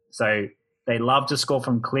sustainable? So they love to score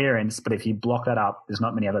from clearance, but if you block that up, there's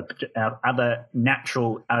not many other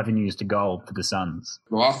natural avenues to goal for the Suns.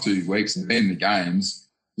 The last 2 weeks and then the games,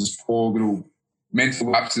 just poor little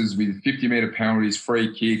mental lapses with 50-metre penalties,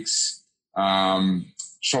 free kicks,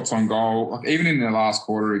 shots on goal. Like even in the last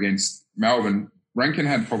quarter against Melbourne, Rankin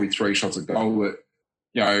had probably 3 shots at goal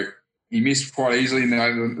that, he missed quite easily. And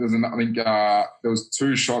I think there was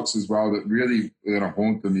 2 shots as well that really going to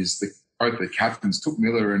haunt them. Is both the captains, Took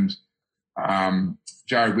Miller and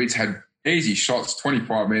Jared Witts, had easy shots,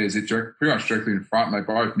 25 metres, pretty much directly in front, and they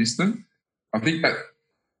both missed them. I think that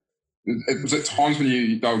it was at times when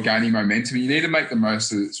they were gaining momentum. You need to make the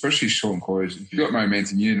most of it, especially short and quarters. If you've got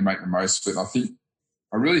momentum, you need to make the most of it. And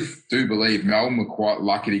I really do believe Melbourne were quite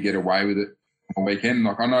lucky to get away with it on the weekend.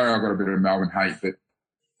 Like I know I got a bit of Melbourne hate, but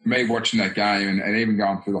me watching that game and even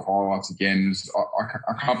going through the highlights again,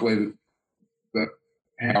 I can't believe that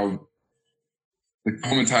how the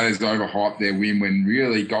commentators overhyped their win when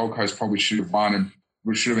really Gold Coast probably should have won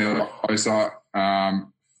and should have been a lot closer.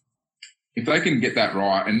 If they can get that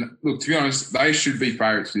right, and look, to be honest, they should be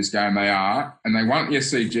favourites for this game. They are, and they won the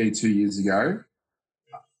SCG 2 years ago.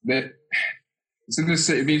 It'd be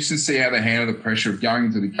interesting to see how they handle the pressure of going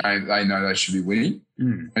into the game that they know they should be winning.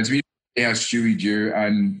 And to be how Stewie Dew,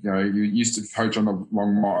 and you used to coach on the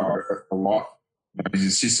long mile a lot. He's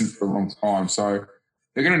assistant for a long time, so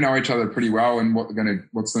they're going to know each other pretty well and what's going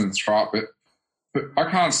to throw up. But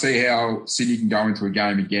I can't see how Sydney can go into a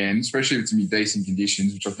game again, especially if it's in decent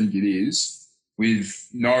conditions, which I think it is, with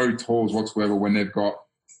no tools whatsoever when they've got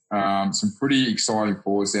some pretty exciting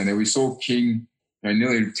forwards down there. We saw King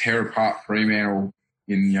nearly tear apart Fremantle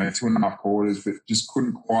in 2.5 quarters, but just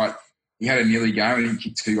couldn't quite. He had a nearly game and he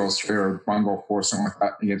kicked 2 goals through or 1 goal for or something like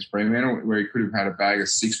that against Fremantle, where he could have had a bag of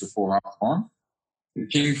 6 before half time. The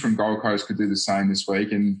King from Gold Coast could do the same this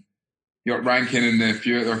week. And you got Rankin and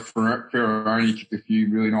Ferraroni kicked a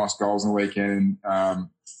few really nice goals on the weekend. And a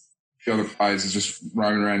few other players are just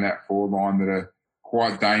roaming around that forward line that are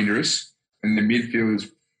quite dangerous. And the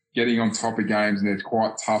midfielders getting on top of games, and they're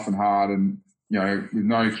quite tough and hard. And, with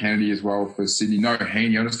no Kennedy as well for Sydney, no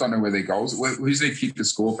Heaney. I just don't know where their goals are. Who's their kick to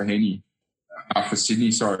score for Heaney? For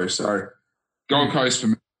Sydney, sorry. So Gold Coast for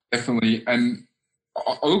me, definitely. And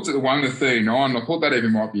I looked at the 1 to 39. I thought that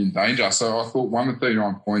even might be in danger. So I thought 1 to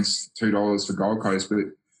 39 points, $2 for Gold Coast. But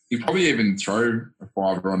you probably even throw a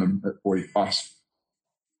 $5 on them at 40 plus.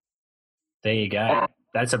 There you go.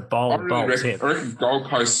 That's a bold tip. I reckon Gold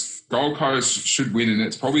Coast should win, and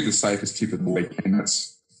it's probably the safest tip of the weekend.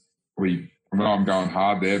 That's probably, I know I'm going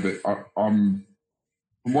hard there, but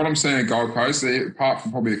From what I'm seeing at Gold Coast, apart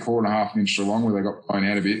from probably a quarter and a half inch Geelong where they got blown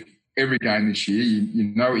out a bit, every game this year,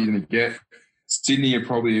 you know what you're going to get. Sydney are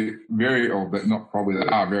probably they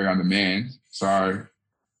are very undermanned. So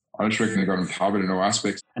I just reckon they've got them covered in all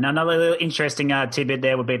aspects. And another little interesting tidbit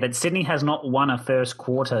there would be that Sydney has not won a first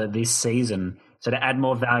quarter this season. So to add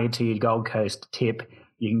more value to your Gold Coast tip,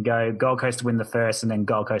 you can go Gold Coast to win the first and then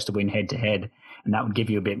Gold Coast to win head-to-head. And that would give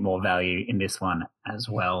you a bit more value in this one as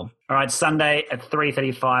well. All right, Sunday at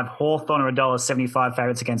 3:35, Hawthorn are $1.75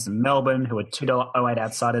 favourites against Melbourne, who are $2.08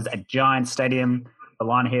 outsiders at Giants Stadium. The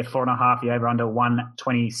line here, 4.5, the over-under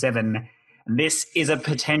 127. And this is a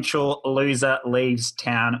potential loser leaves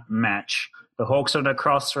town match. The Hawks are on a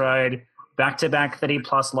crossroad, back-to-back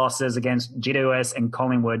 30-plus losses against GWS and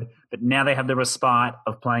Collingwood, but now they have the respite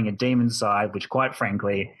of playing a demon side, which quite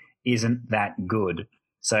frankly isn't that good.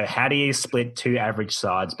 So how do you split two average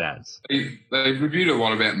sides, Baz? They've reviewed a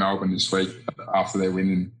lot about Melbourne this week after their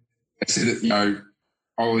win, and they said that,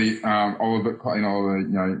 Oliver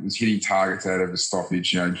was hitting targets out of the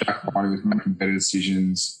stoppage. Jack Viney was making better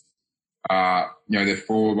decisions. Their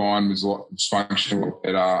forward line was functioning a lot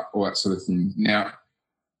better, all that sort of thing. Now,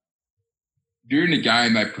 during the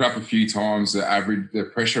game, they put up a few times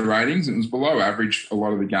the pressure ratings, and it was below average a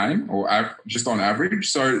lot of the game, or just on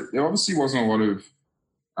average. So there obviously wasn't a lot of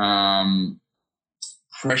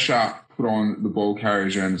pressure put on the ball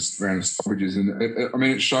carriers around the stoppages, and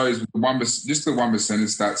it shows the 1%, just the 1%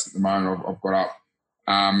 stats at the moment I've got up.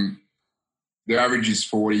 The average is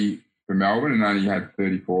 40 for Melbourne, and only had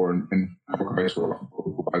 34, and Gold Coast were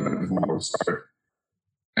below that as well. So,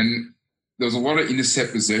 and there was a lot of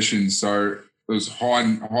intercept possessions, so it was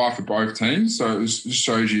high for both teams. So it just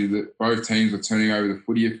shows you that both teams were turning over the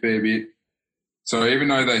footy a fair bit. So even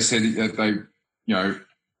though they said that they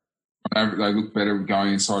looked better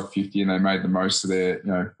going inside 50 and they made the most of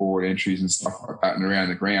their, forward entries and stuff like that and around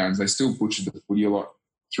the grounds, they still butchered the footy a lot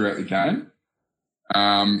throughout the game.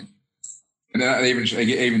 And then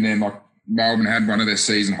even then, like Melbourne had one of their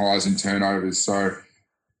season highs in turnovers. So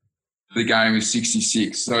the game was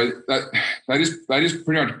 66. So they just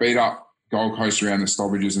pretty much beat up Gold Coast around the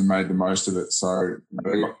stoppages and made the most of it. So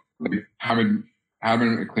they having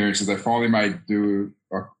clearances. They finally made good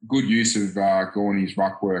use of Gorney's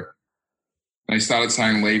ruck work. They started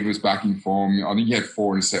saying Lever was back in form. I think he had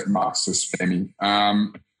 4 intercept marks to spare me.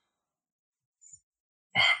 How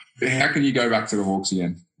can you go back to the Hawks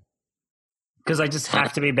again? Because they just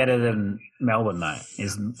have to be better than Melbourne, though,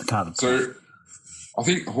 is kind of the point. So I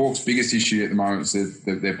think Hawks' biggest issue at the moment is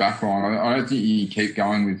their back line. I don't think you keep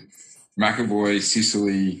going with McAvoy,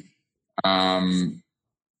 Sicily, the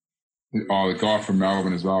guy from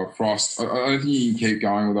Melbourne as well, Frost. I don't think you can keep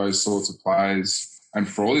going with those sorts of players. And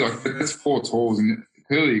Frawley, that's 4 tools, and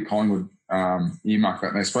clearly Collingwood earmarked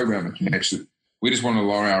that. And they spoke about the connection. We just wanted to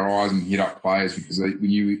lower our eyes and hit up players because we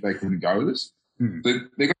knew they couldn't go with us. They've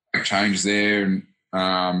got to make change there, and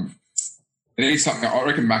it needs something. I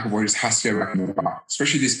reckon McAvoy just has to go back in the ruck,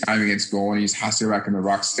 especially this game against Gorney. He has to go back in the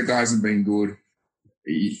ruck. Stegler hasn't been good.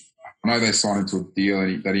 I know they signed him to a deal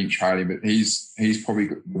and they didn't trade him, but he's probably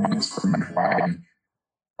the one that's got to make way. And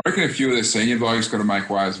I reckon a few of the senior blokes got to make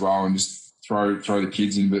way as well and just throw the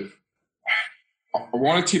kids in. But I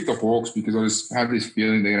want to tip the Hawks because I just have this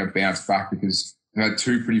feeling they're going to bounce back because they've had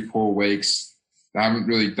 2 pretty poor weeks. They haven't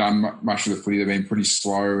really done much of the footy. They've been pretty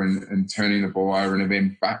slow and turning the ball over, and they've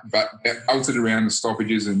been belted around the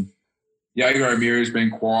stoppages. And Jaeger O'Meara's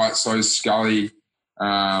been quiet, so is Scully.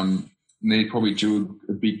 Need probably do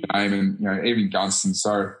a big game, and even Gunston.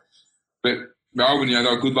 So, but Melbourne, they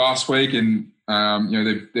were good last week, and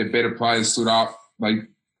their better players stood up. I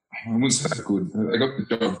wouldn't say they're good. They got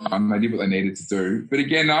the job done. They did what they needed to do. But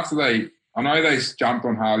again, I know they jumped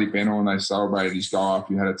on Harley Bennell and they celebrated his goal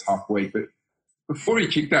after he had a tough week. But before he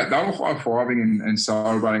kicked that, they were high-fiving and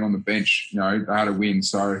celebrating on the bench. They had a win.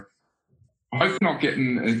 So I hope they're not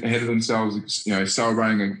getting ahead of themselves,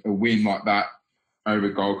 celebrating a win like that over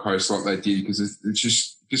Gold Coast like they did, because it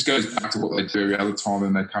just goes back to what they do every other time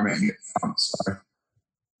and they come out and get thumped. So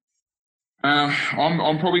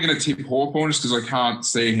I'm probably going to tip Hawthorn just because I can't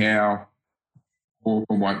see how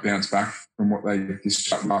Hawthorn won't bounce back from what they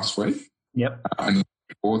discussed last week. Yep. And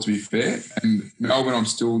to be fair, and Melbourne,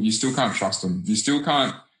 you still can't trust them. You still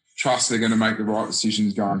can't trust they're going to make the right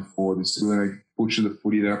decisions going forward. They're still going to butcher the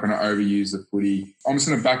footy. They're not going to overuse the footy. I'm just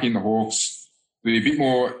going to back in the Hawks, be a bit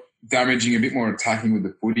more damaging, a bit more attacking with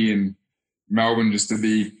the footy, and Melbourne just to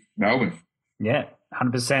be Melbourne. Yeah,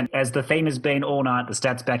 100%. As the theme has been all night, the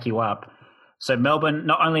stats back you up. So Melbourne,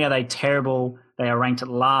 not only are they terrible, they are ranked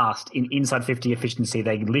last in inside 50 efficiency.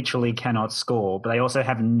 They literally cannot score, but they also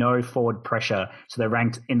have no forward pressure. So they're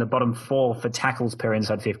ranked in the bottom 4 for tackles per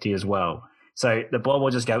inside 50 as well. So the ball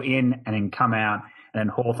will just go in and then come out, and then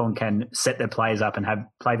Hawthorn can set their players up and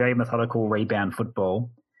play very methodical rebound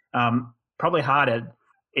football. Probably harder.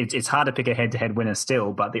 It's hard to pick a head-to-head winner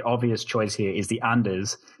still, but the obvious choice here is the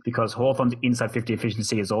unders because Hawthorn's inside 50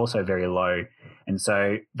 efficiency is also very low. And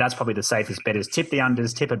so that's probably the safest bet is tip the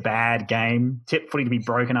unders, tip a bad game, tip footy to be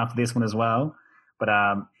broken after this one as well. But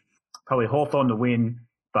probably Hawthorn to win,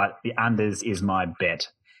 but the unders is my bet.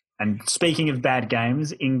 And speaking of bad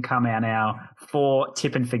games, in come our now 4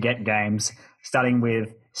 tip and forget games, starting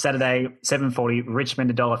with Saturday, 7:40,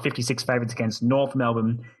 Richmond $1.56 favourites against North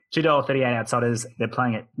Melbourne, $2.38 outsiders. They're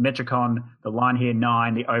playing at Metricon. The line here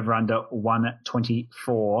 9, the over-under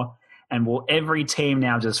 124. And will every team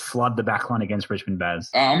now just flood the backline against Richmond, Baz?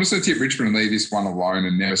 I'm just going to tip Richmond and leave this one alone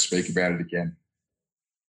and never speak about it again.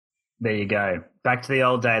 There you go. Back to the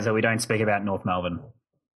old days where we don't speak about North Melbourne.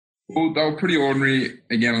 Well, they were pretty ordinary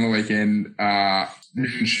again on the weekend.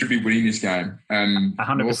 Richmond should be winning this game.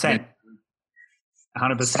 100%.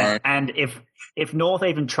 100%. So, and if North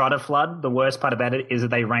even try to flood, the worst part about it is that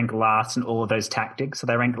they rank last in all of those tactics. So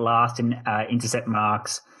they rank last in intercept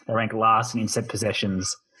marks. They rank last in intercept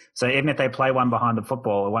possessions. So even if they play one behind the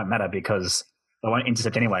football, it won't matter because they won't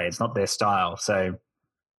intercept anyway. It's not their style. So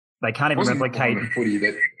they can't even replicate. Footy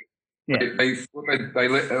that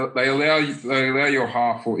they allow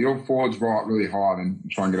your forwards right really hard and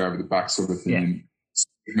try and get over the back sort of thing.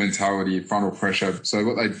 Yeah. Mentality, frontal pressure. So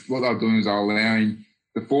what they're doing is they're allowing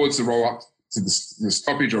the forwards to roll up to the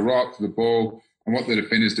stoppage or roll up to the ball, and what the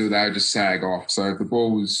defenders do, they just sag off. So if the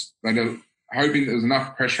ball was, they're hoping there was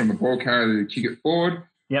enough pressure on the ball carrier to kick it forward.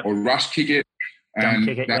 Yep. Or rush kick it. Dump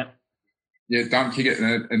kick it, dump kick it,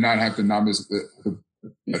 and they'd have the numbers the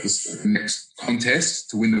next contest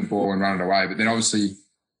to win the ball and run it away. But then obviously,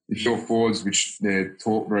 if your forwards, which they're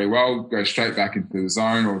taught very well, go straight back into the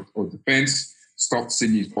zone or defence, stop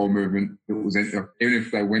Sydney's ball movement. Even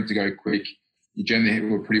if they went to go quick, you generally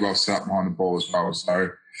were pretty well set up behind the ball as well. So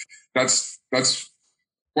that's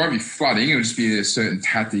won't be flooding. It'll just be a certain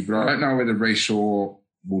tactic. But I don't know whether Reeshaw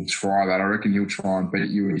will try that. I reckon he'll try and beat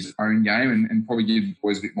you in his own game and probably give the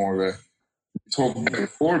boys a bit more of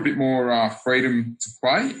a bit more freedom to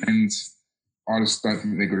play. And I just don't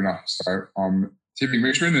think they're good enough. So I'm tipping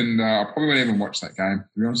Richmond, and I probably won't even watch that game,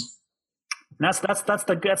 to be honest. And that's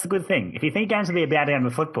the good thing. If you think games will be a bad game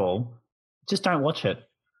of football, just don't watch it.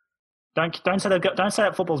 Don't say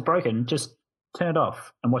that football's broken. Just turn it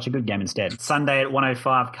off and watch a good game instead. Sunday at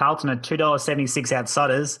 1:05, Carlton at $2.76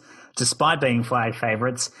 outsiders, despite being flag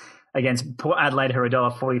favourites, against Port Adelaide, who are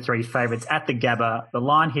 $1.43 favourites at the Gabba. The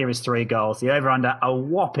line here is 3 goals. The over-under a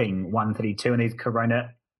whopping 132 in these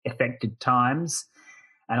corona-affected times.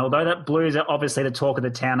 And although that Blues are obviously the talk of the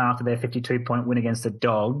town after their 52-point win against the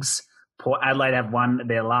Dogs, Port Adelaide have won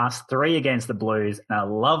their last 3 against the Blues, and I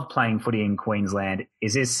love playing footy in Queensland.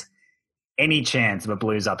 Is this any chance of a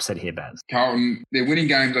Blues upset here, Baz? Carlton, they're winning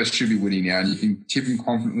games they should be winning now, and you can tip them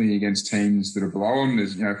confidently against teams that are below them.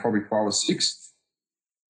 There's probably 5 or 6.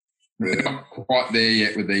 But they're not quite there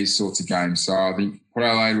yet with these sorts of games. So I think Port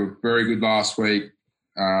Adelaide were very good last week.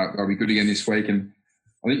 They'll be good again this week. And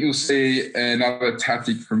I think you'll see another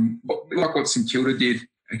tactic from like what St Kilda did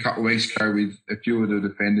a couple of weeks ago with a few of the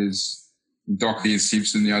defenders, Doherty and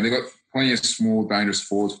Simpson. They've got plenty of small, dangerous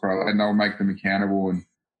forwards for Adelaide, and they'll make them accountable.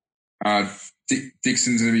 And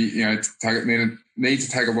Dixon's going to be, need to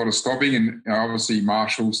take a lot of stopping, and obviously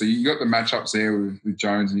Marshall. So you got the matchups there with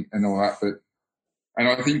Jones and all that. And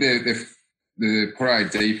I think the Port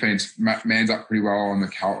Adelaide defence mans up pretty well on the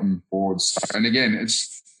Carlton forwards. And again,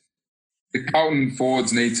 it's the Carlton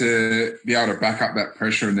forwards need to be able to back up that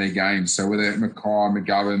pressure in their games. So whether Mackay,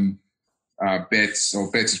 McGovern, Betts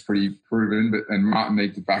is pretty proven, and Martin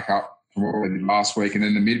needs to back up from what they did last week. And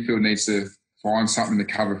then the midfield needs to find something to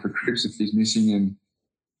cover for Cripps if he's missing. And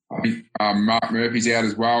I think Mark Murphy's out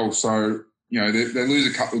as well. So, they lose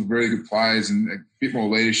a couple of really good players and a bit more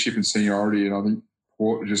leadership and seniority. And I think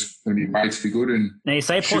Port are just going to be way too good. And now you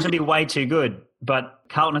say Port's going to be way too good, but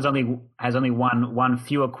Carlton has only won one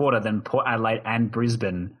fewer quarter than Port Adelaide and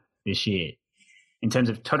Brisbane this year. In terms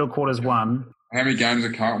of total quarters won. How many games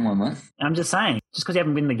have Carlton won, mate? I'm just saying, just because you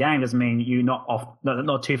haven't won the game doesn't mean you're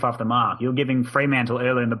not too far off the mark. You're giving Fremantle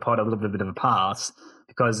earlier in the pod a little bit of a pass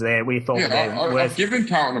because I've given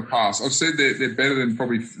Carlton a pass. I've said they're better than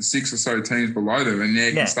probably 6 or so teams below them, and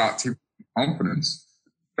they can start tipping confidence.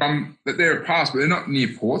 That they're a pass, but they're not near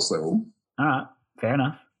Port's level. All right, fair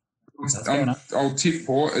enough. I'll tip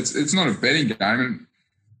Port. It's not a betting game, and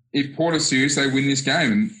if Port are serious, they win this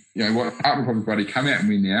game. And, you know, what Carlton will probably bloody come out and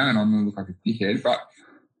win now, and I'm going to look like a dickhead. But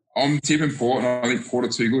I'm tipping Port, and I think Port are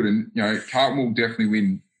too good. And, you know, Carlton will definitely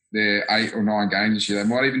win their 8 or 9 games this year. They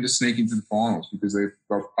might even just sneak into the finals because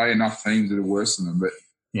they'll play enough teams that are worse than them. But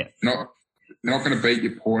yeah, they're not going to beat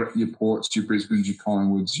your Ports, your Brisbanes, your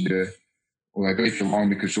Collingwoods, or they beat Geelong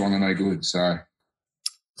because Geelong are no good. So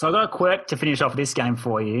I've got a quirk to finish off this game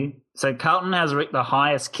for you. So Carlton has the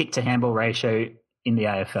highest kick-to-handball ratio in the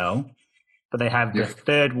AFL, but they have the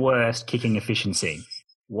third worst kicking efficiency.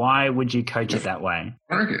 Why would you coach it that way?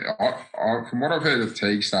 I reckon, from what I've heard of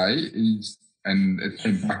Teague say, and it's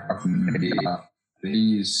been backed up in the media,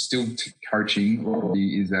 he is still coaching, or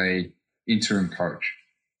he is a interim coach.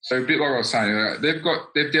 So a bit like I was saying,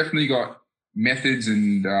 they've definitely got methods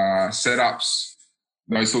and setups,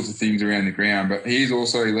 those sorts of things around the ground, but he's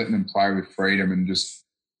also letting them play with freedom and just,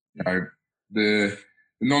 you know, the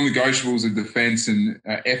non-negotiables of defence and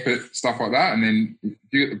effort, stuff like that. And then if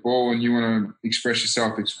you get the ball and you want to express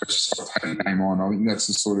yourself, take the game on. I think that's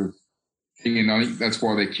the sort of thing, and I think that's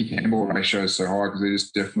why their kick-handball ratio is so high, because they're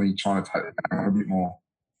just definitely trying to take the game on a bit more.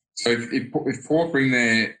 So if Port bring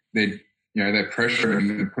their pressure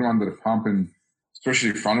and put them under the pump, and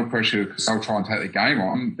especially frontal pressure because they'll try and take the game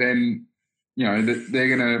on, then, you know,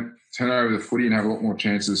 they're going to turn over the footy and have a lot more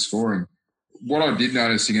chances of scoring. What I did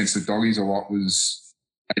notice against the Doggies a lot was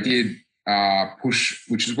they did push,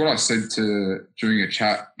 which is what I said during a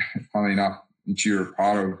chat, funnily enough, which you were a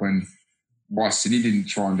part of, when why Sydney didn't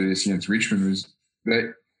try and do this against Richmond, was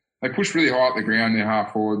they pushed really high up the ground, their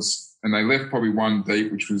half forwards, and they left probably one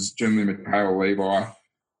deep, which was generally McKay or Levi.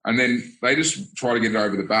 And then they just try to get it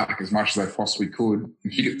over the back as much as they possibly could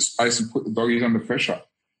and kick it to space and put the Doggies under pressure.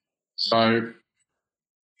 So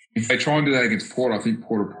if they try and do that against Port, I think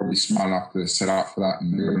Port are probably smart enough to set up for that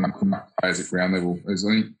and enough players at ground level. As I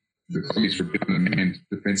think the Doggies are a bit undermanned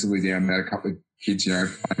defensively down there. A couple of kids, you know,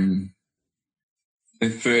 playing their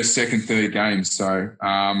first, second, third games. So,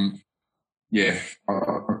 I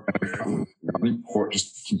think Port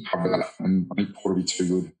just can cover that, and I think Port will be too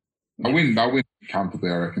good. They'll win comfortably,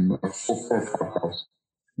 I reckon. 4 or 5 goals.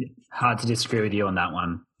 Hard to disagree with you on that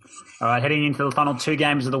one. All right, heading into the final 2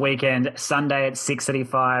 games of the weekend. Sunday at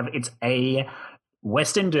 6:35, it's a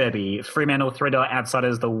Western Derby. Fremantle $3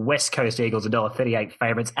 outsiders, the West Coast Eagles $1.38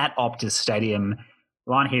 favourites at Optus Stadium.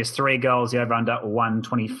 The line here is 3 goals, the over-under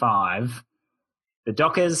 125. The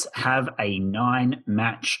Dockers have a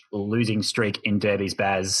 9-match losing streak in derbies,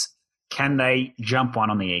 Baz. Can they jump one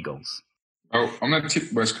on the Eagles? Well, I'm going to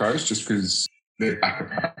tip West Coast just because they're back,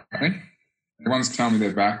 apparently. Everyone's telling me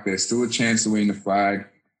they're back. There's still a chance to win the flag.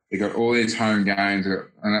 They've got all these home games, and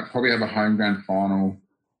they probably have a home grand final,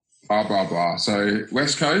 blah, blah, blah. So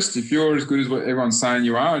West Coast, if you're as good as what everyone's saying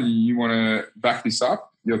you are and you want to back this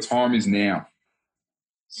up, your time is now.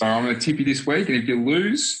 So I'm going to tip you this week, and if you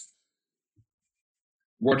lose,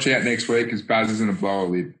 watch out next week because Baz is going to blow a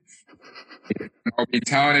lid. I'll be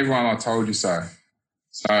telling everyone I told you so.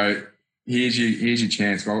 So here's your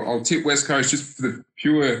chance. I'll tip West Coast just for the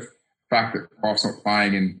pure fact that Crofts not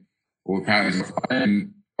playing apparently he's not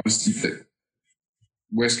playing. I just think that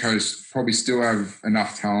West Coast probably still have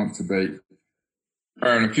enough talent to beat.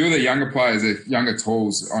 And a few of the younger players, the younger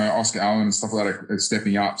tools, Oscar Allen and stuff like that are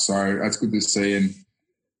stepping up. So that's good to see. And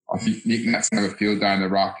I think Nick Nat's going to have a field day in the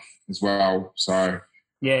ruck as well. So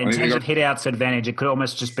yeah, in terms of hit-outs advantage, it could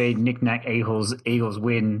almost just be Nick Nat Eagles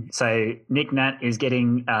win. So Nick Nat is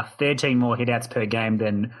getting 13 more hit-outs per game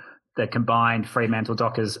than the combined Fremantle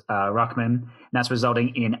Dockers ruckman. And that's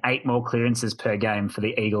resulting in 8 more clearances per game for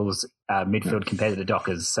the Eagles midfield compared to the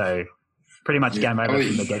Dockers. So pretty much game over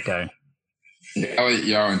from the get-go. Yeah, Elliot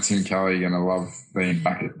Yeo and Tim Kelly are going to love being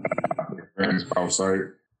back at the ground as well. So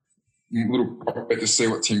a little bet to see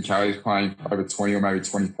what Tim Kelly's playing over 20 or maybe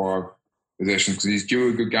 25 possessions, because he's due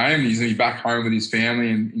a good game. He's going to be back home with his family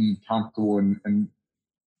in comfortable and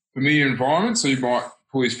familiar environment, so he might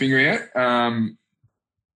pull his finger out.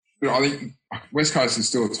 But I think West Coast is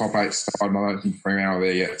still a top 8 side, and I don't think Fremantle are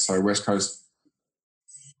there yet. So West Coast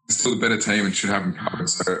is still the better team and should have them covered.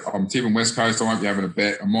 So I'm tipping West Coast. I won't be having a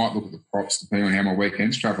bet. I might look at the props depending on how my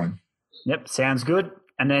weekend's travelling. Yep, sounds good.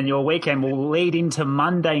 And then your weekend will lead into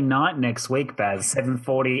Monday night next week, Baz.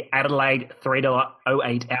 7:40, Adelaide,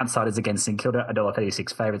 $3.08 outsiders against St Kilda,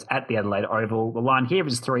 $1.36 favourites at the Adelaide Oval. The line here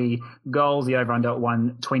is 3 goals, the over-under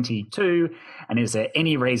 122. And is there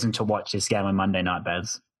any reason to watch this game on Monday night,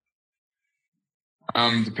 Baz?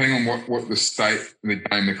 Depending on what the state of the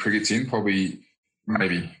game the cricket's in, probably,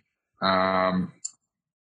 maybe. I'm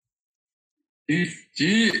going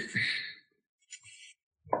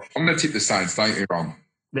to tip the Saints, don't get me wrong.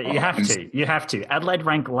 You have to. You have to. Adelaide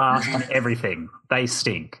rank last in everything. They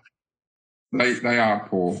stink. They are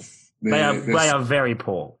poor. They are very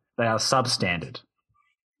poor. They are substandard.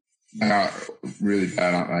 They are really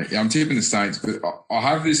bad, aren't they? Yeah, I'm tipping the Saints, but I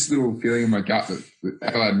have this little feeling in my gut that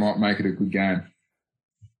Adelaide might make it a good game.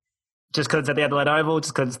 Just because it's at the Adelaide Oval,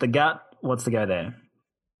 just because it's the gut, what's the go there?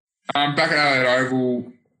 Back at Adelaide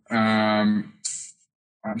Oval, I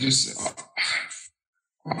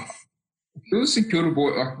feel St Kilda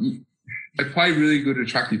boy, they play really good,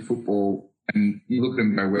 attractive football, and you look at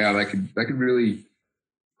them and go, wow, they could really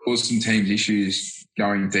cause some teams issues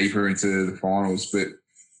going deeper into the finals, but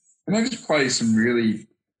they just play some really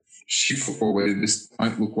shit football where they just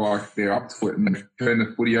don't look like they're up to it, and they turn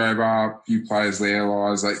the footy over, a few players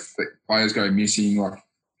realize players go missing, like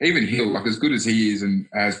even Hill, like as good as he is and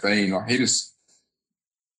has been, like he just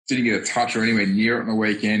didn't get a touch or anywhere near it on the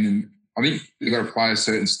weekend, and I think you've got to play a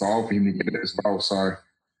certain style for him to get it as well. So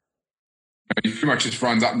he pretty much just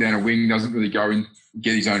runs up and down a wing, doesn't really go and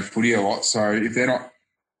get his own footy a lot. So if they're not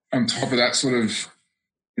on top of that sort of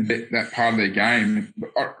that part of their game,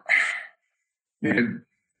 their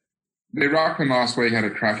ruckman last week had a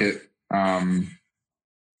crack at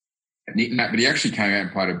Nick Nat, but he actually came out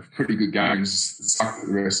and played a pretty good game. Just sucked at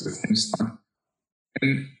the rest of the team stuff.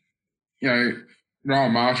 And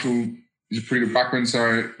Ryan Marshall is a pretty good ruckman,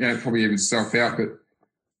 so probably even self out. But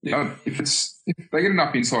if they get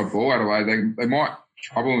enough inside ball Adelaide, they might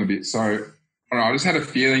trouble them a bit. So I don't know. I just had a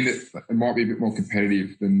feeling that it might be a bit more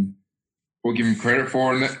competitive than we'll give them credit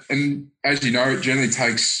for. And as you know, it generally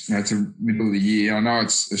takes to middle of the year. I know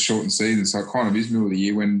it's a shortened season, so it kind of is middle of the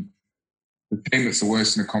year when the team that's the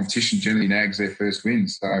worst in the competition generally nags their first win.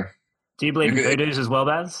 So, do you believe in hoodoos as well,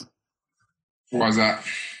 Baz? Why is that?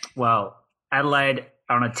 Well, Adelaide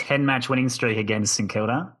are on a 10-match winning streak against St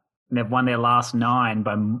Kilda, and they've won their last 9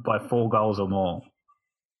 by 4 goals or more.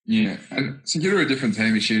 Yeah, and St Kilda are a different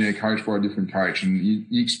team this year. They're coached by a different coach, and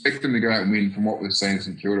you expect them to go out and win from what we've seen at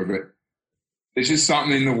St Kilda, but there's just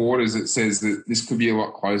something in the waters that says that this could be a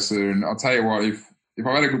lot closer. And I'll tell you what, if I've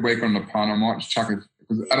had a good week on the punt, I might just chuck it,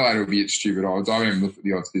 because Adelaide will be at stupid odds. I won't even look at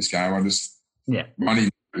the odds of this game. Money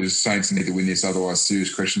is Saints need to win this, otherwise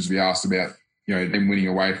serious questions will be asked about them winning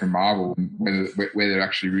away from Marvel and where they're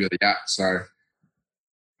actually really at. So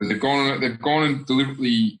they've gone and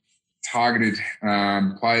deliberately targeted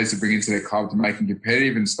players to bring into their club to make them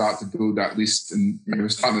competitive and start to build that list. And we're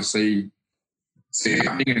starting to see it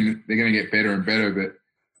happening, and they're going to get better and better. But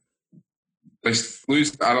they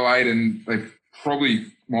lose to Adelaide, and they probably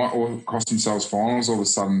might cost themselves finals all of a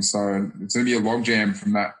sudden. So it's going to be a logjam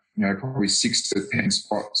from that, probably 6 to 10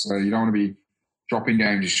 spot. So you don't want to be dropping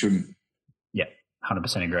games you shouldn't. Yeah,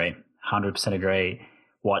 100% agree. 100% agree.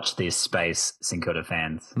 Watch this space, St Kilda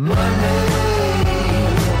fans.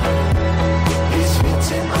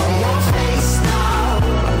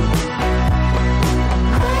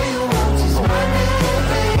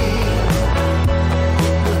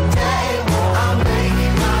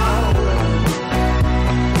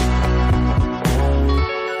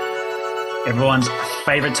 Everyone's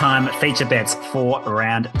favourite time, feature bets for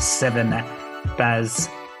round 7. Baz,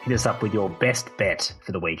 hit us up with your best bet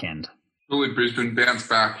for the weekend. Fully Brisbane bounce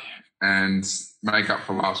back and make up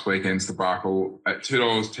for last weekend's debacle at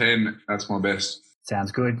 $2.10. That's my best.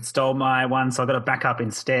 Sounds good. Stole my one, so I've got to back up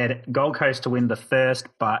instead. Gold Coast to win the first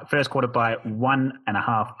quarter by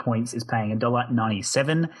 1.5 points is paying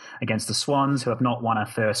 $1.97 against the Swans, who have not won a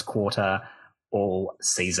first quarter all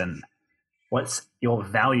season. What's your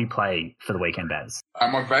value play for the weekend, Baz?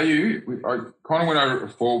 My value, I kind of went over it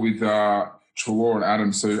before with Treloar and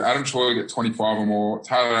Adams. So Adam Treloar get 25 or more,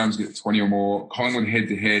 Taylor Adams get 20 or more, Collingwood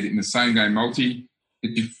head-to-head in the same game multi.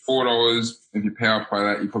 If you $4, if you power play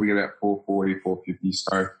that, you probably get about $4.40, $4.50.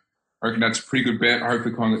 So I reckon that's a pretty good bet.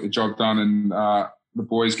 Hopefully kind of get the job done and the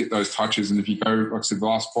boys get those touches. And if you go, like I said, the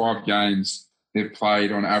last 5 games they've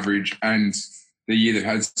played on average and the year they've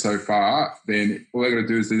had so far, then all they've got to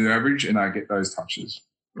do is do their average and get those touches.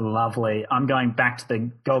 Lovely. I'm going back to the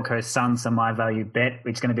Gold Coast Suns and my value bet,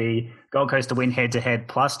 which is going to be Gold Coast to win head-to-head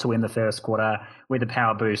plus to win the first quarter with a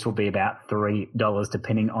power boost will be about $3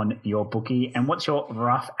 depending on your bookie. And what's your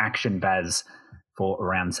rough action, Baz, for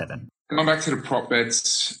round 7? Going back to the prop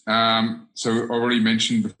bets. So I already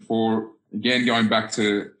mentioned before, again, going back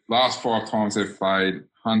to last 5 times they've played,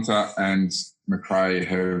 Hunter and McRae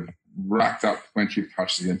have racked up plenty of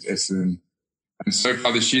touches against Essendon. And so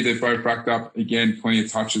far this year, they've both racked up, again, plenty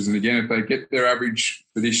of touches. And again, if they get their average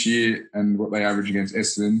for this year and what they average against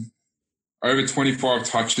Essendon, over 25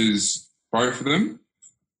 touches, both of them,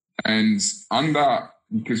 and under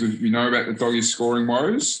because we know about the Doggies scoring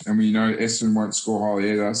woes, and we know Essendon won't score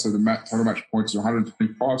highly either. So the total match points is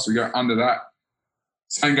 125. So we go under that.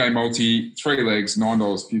 Same game multi, 3 legs,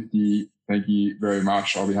 $9.50. Thank you very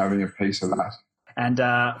much. I'll be having a piece of that. And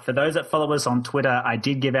for those that follow us on Twitter, I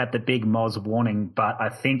did give out the big Moz warning, but I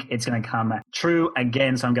think it's going to come true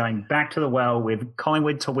again. So I'm going back to the well with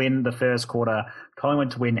Collingwood to win the first quarter,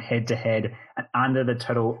 Collingwood to win head-to-head and under the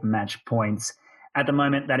total match points. At the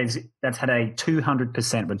moment, that's had a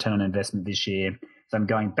 200% return on investment this year. So I'm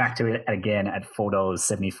going back to it again at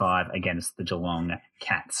 $4.75 against the Geelong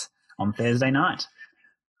Cats on Thursday night.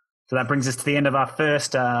 So that brings us to the end of our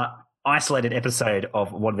first isolated episode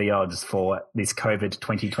of What Are the Odds for this COVID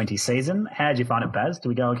 2020 season. How did you find it, Baz? Did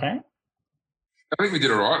we go okay? I think we did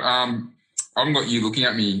all right. I haven't got you looking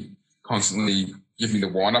at me constantly, giving me the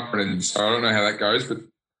wind-up and anything, so I don't know how that goes.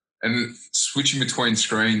 And switching between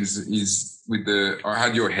screens is I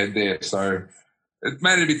had your head there, so it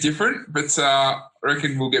made it a bit different. But I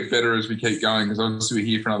reckon we'll get better as we keep going because obviously we're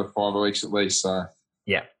here for another 5 weeks at least. So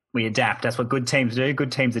yeah. We adapt. That's what good teams do.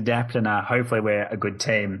 Good teams adapt, and hopefully we're a good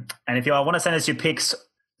team. And if you want to send us your picks,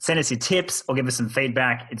 send us your tips, or give us some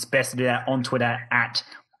feedback, it's best to do that on Twitter at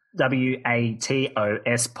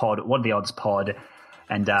WATOS Pod, What Are the Odds Pod.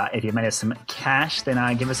 And if you've made us some cash,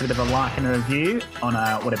 then give us a bit of a like and a review on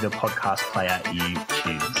whatever podcast player you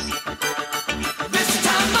choose.